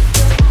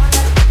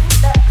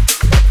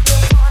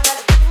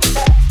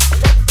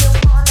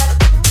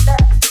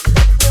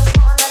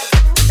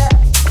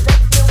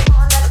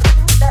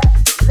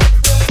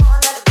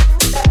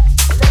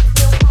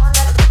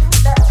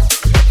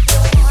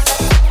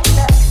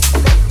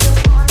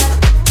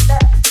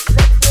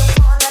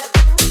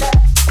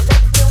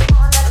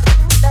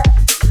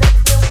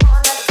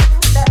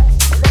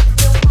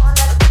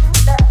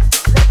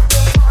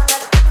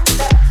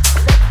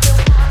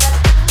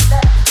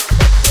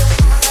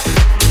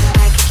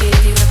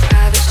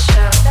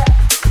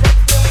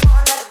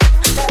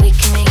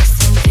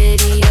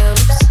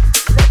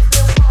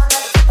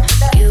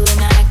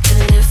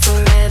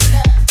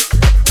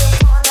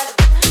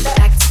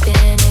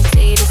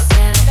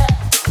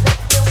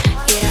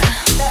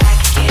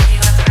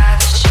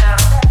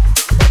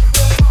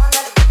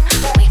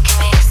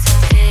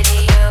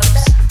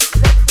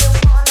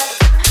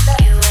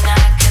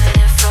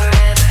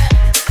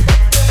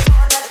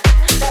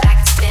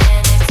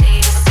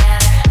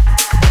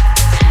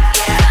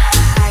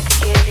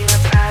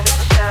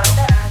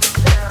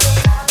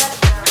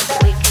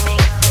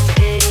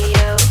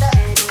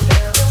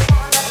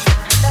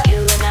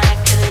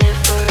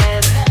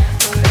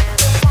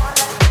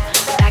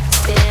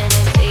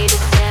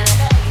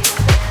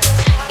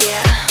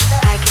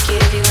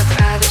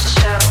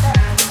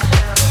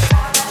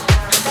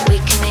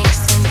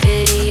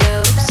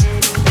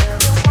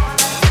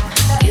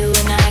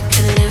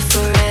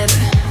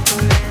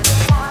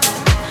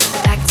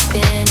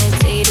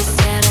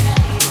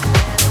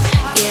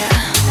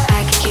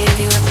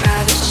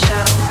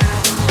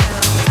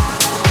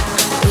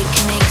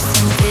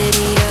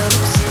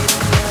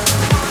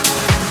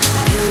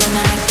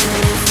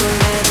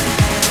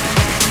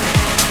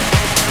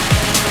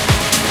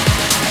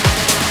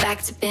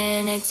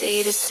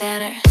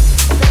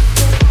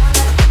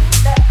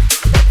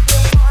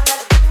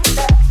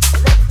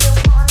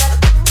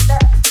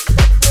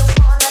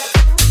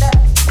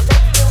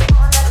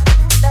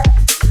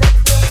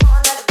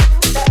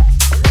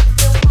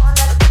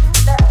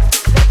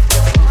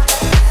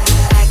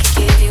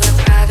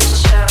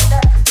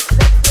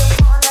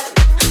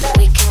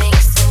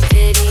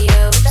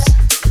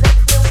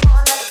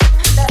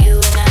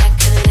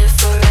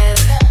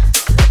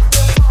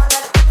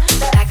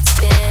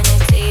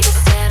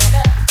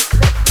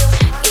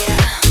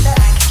 Yeah.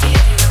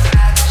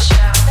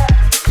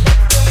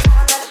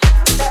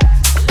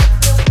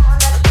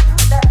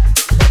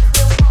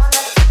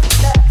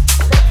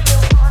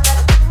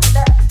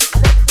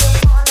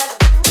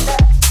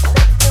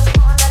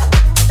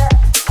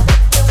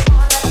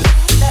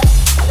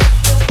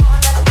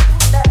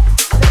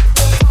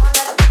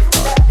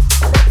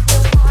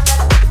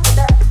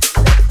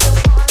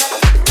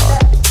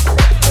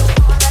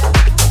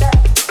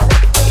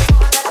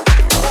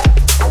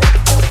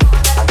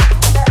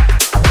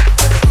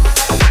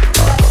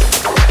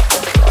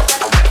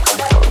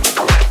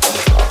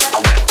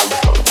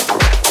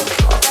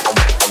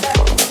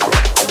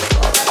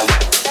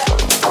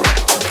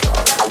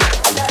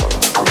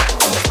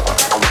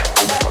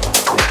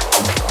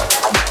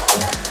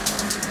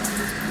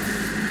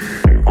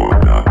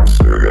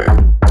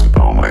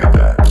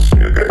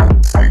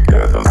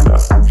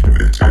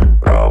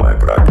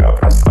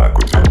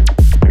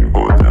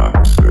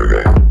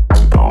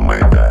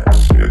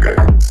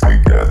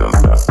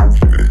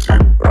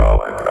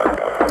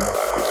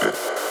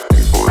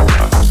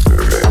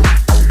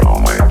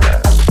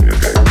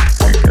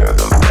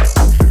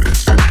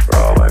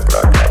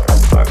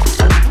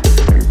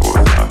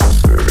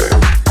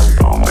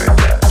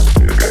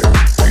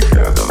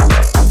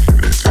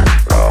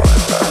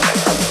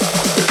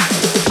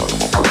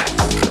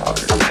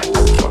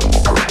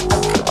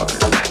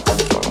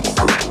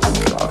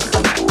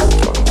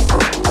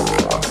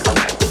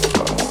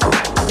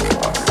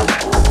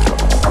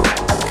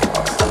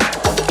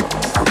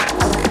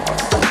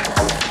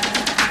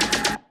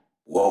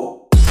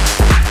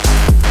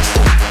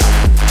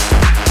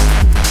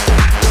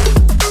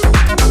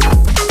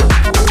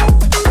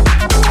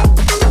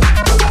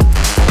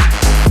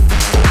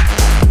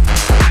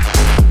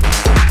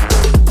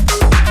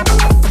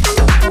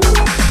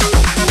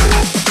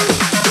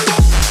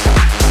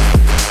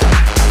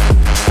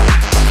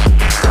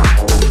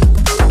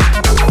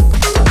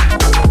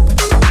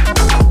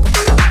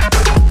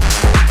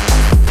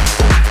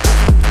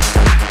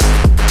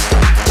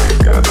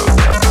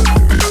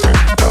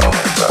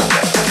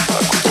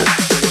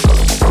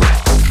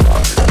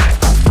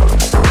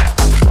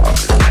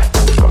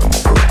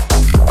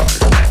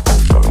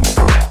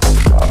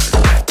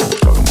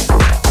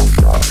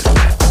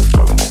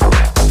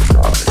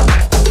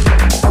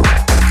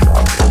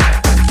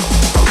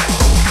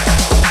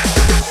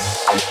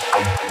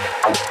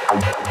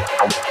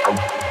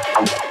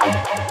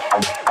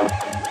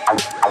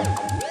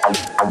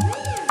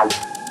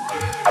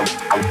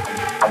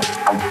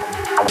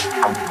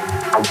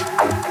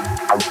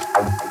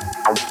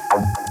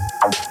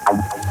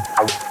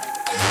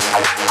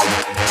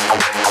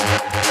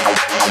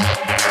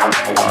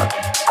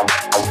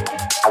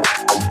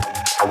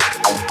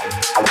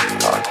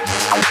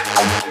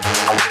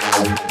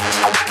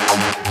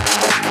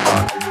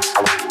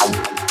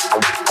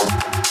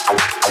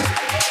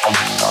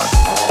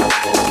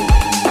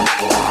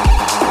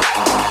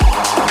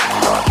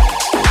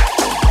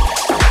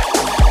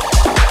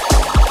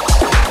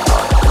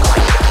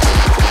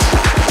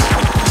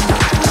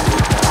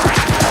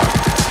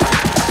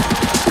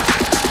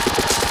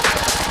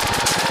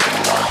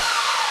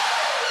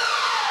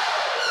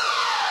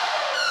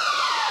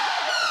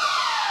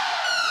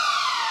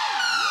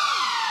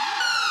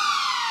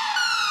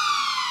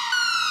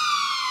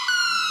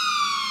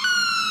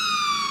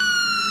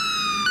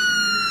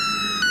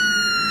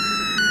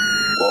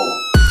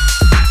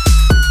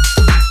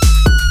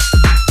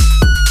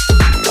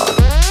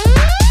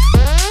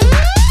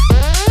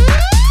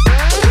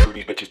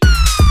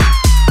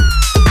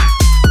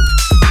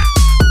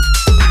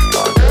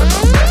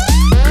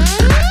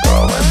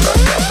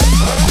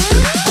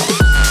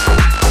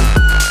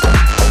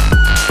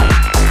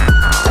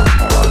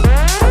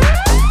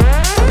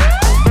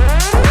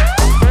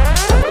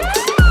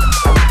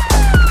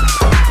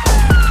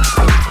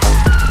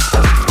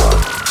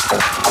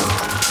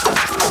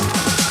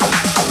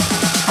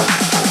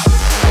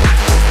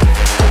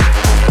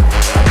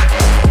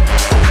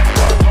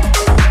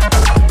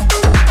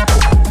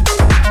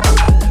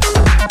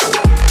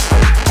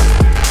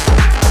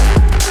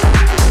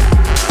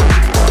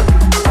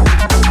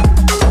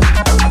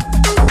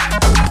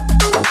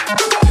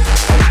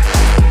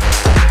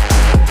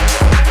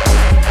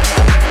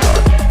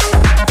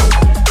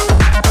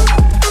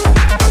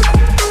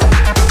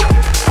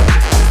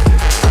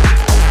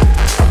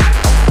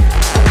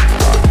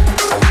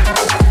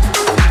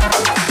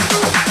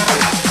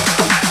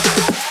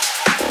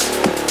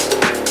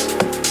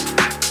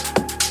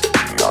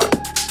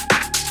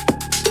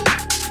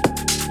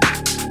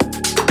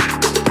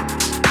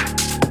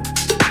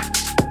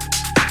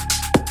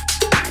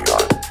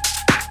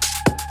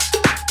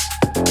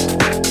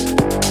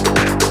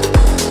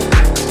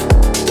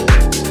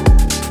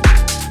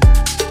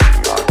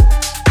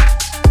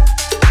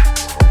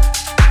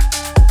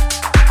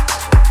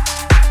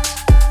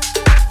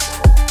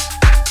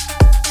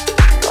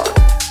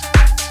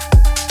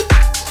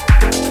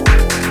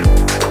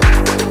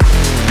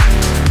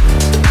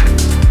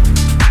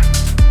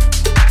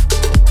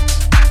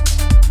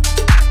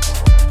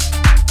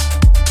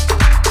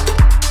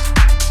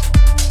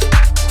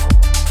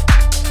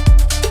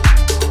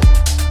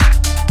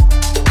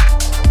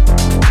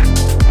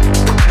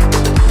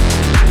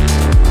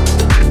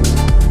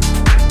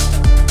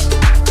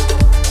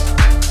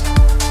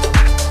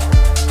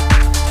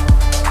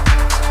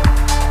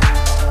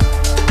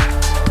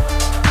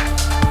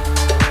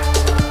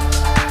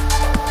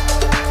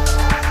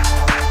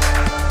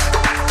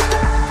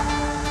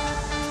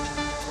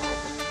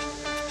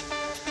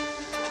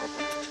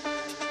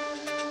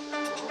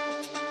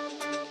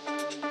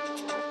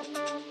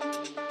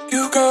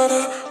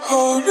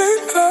 me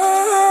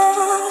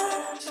down.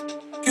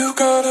 You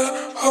gotta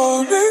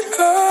hold me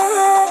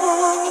down.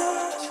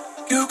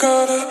 You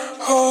gotta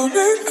hold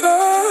me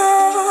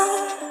down.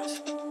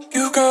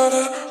 You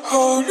gotta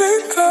hold me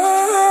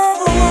down.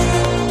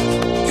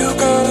 You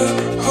gotta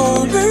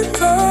hold me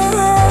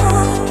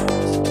down.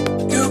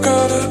 You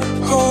gotta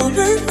hold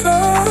me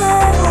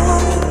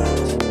down.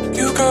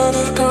 You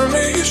gotta tell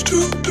me it's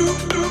true.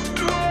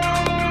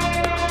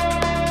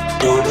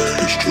 Tell me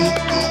it's true.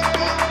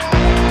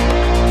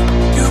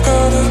 You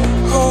gotta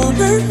hold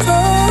me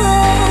down.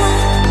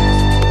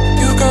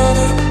 You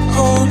gotta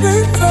hold me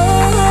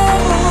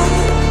down.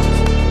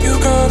 You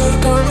gotta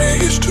tell me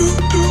it's true.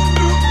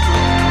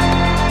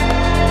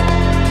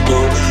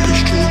 Tell me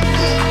it's true.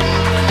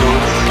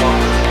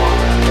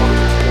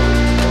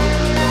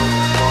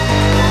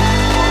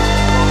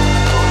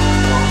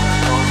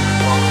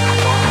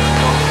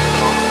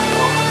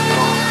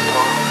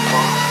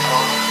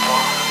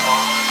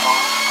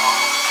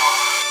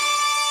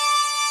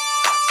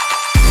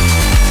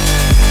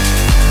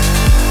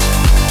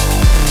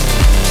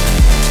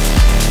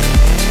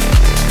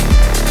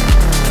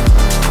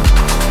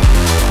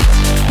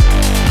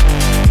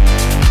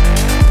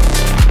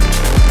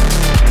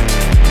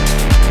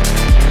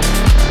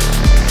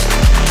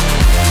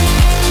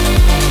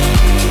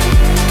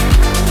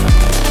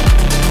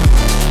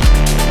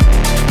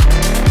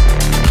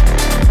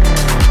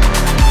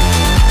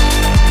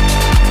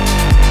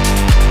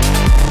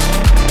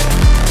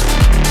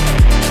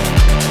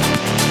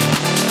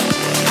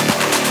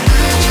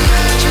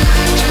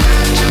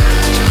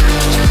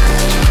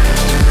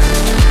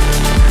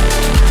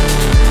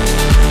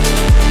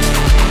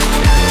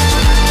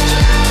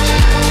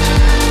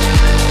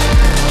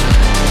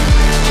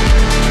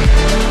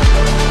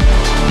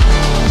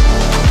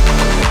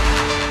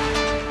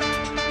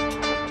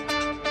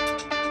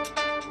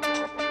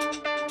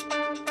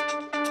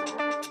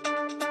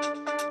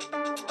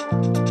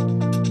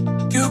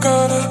 You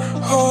gotta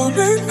hold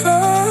me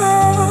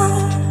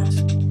down.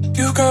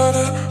 You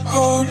gotta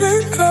hold me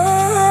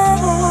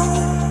down.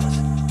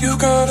 You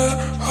gotta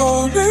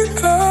hold me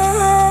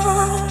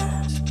down.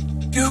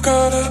 You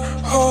gotta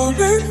hold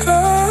me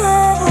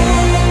down.